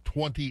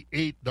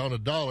 $19.28, down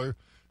 $1.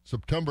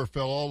 September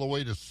fell all the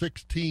way to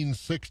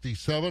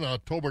 $16.67.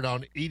 October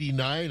down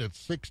 89 at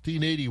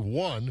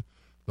 $16.81.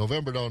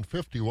 November down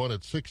 51 at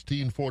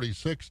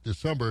 $16.46.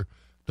 December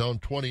down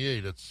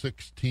 28 at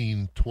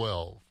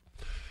 $16.12.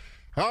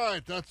 All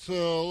right, let's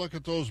look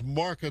at those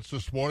markets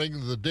this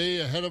morning. The day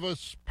ahead of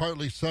us,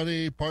 partly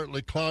sunny,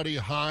 partly cloudy,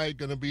 high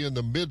going to be in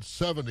the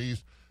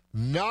mid-70s.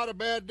 Not a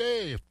bad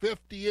day,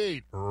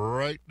 58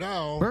 right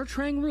now.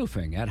 Bertrand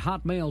Roofing at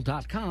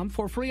hotmail.com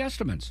for free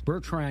estimates.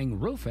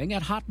 Bertrand Roofing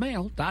at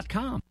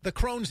hotmail.com. The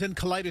Crohn's and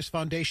Colitis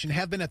Foundation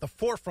have been at the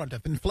forefront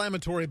of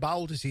inflammatory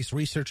bowel disease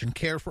research and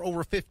care for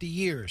over 50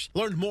 years.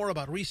 Learn more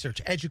about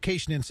research,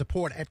 education, and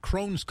support at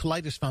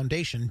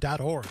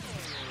Crohn'sColitisFoundation.org.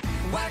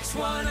 Wax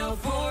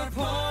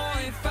 104.1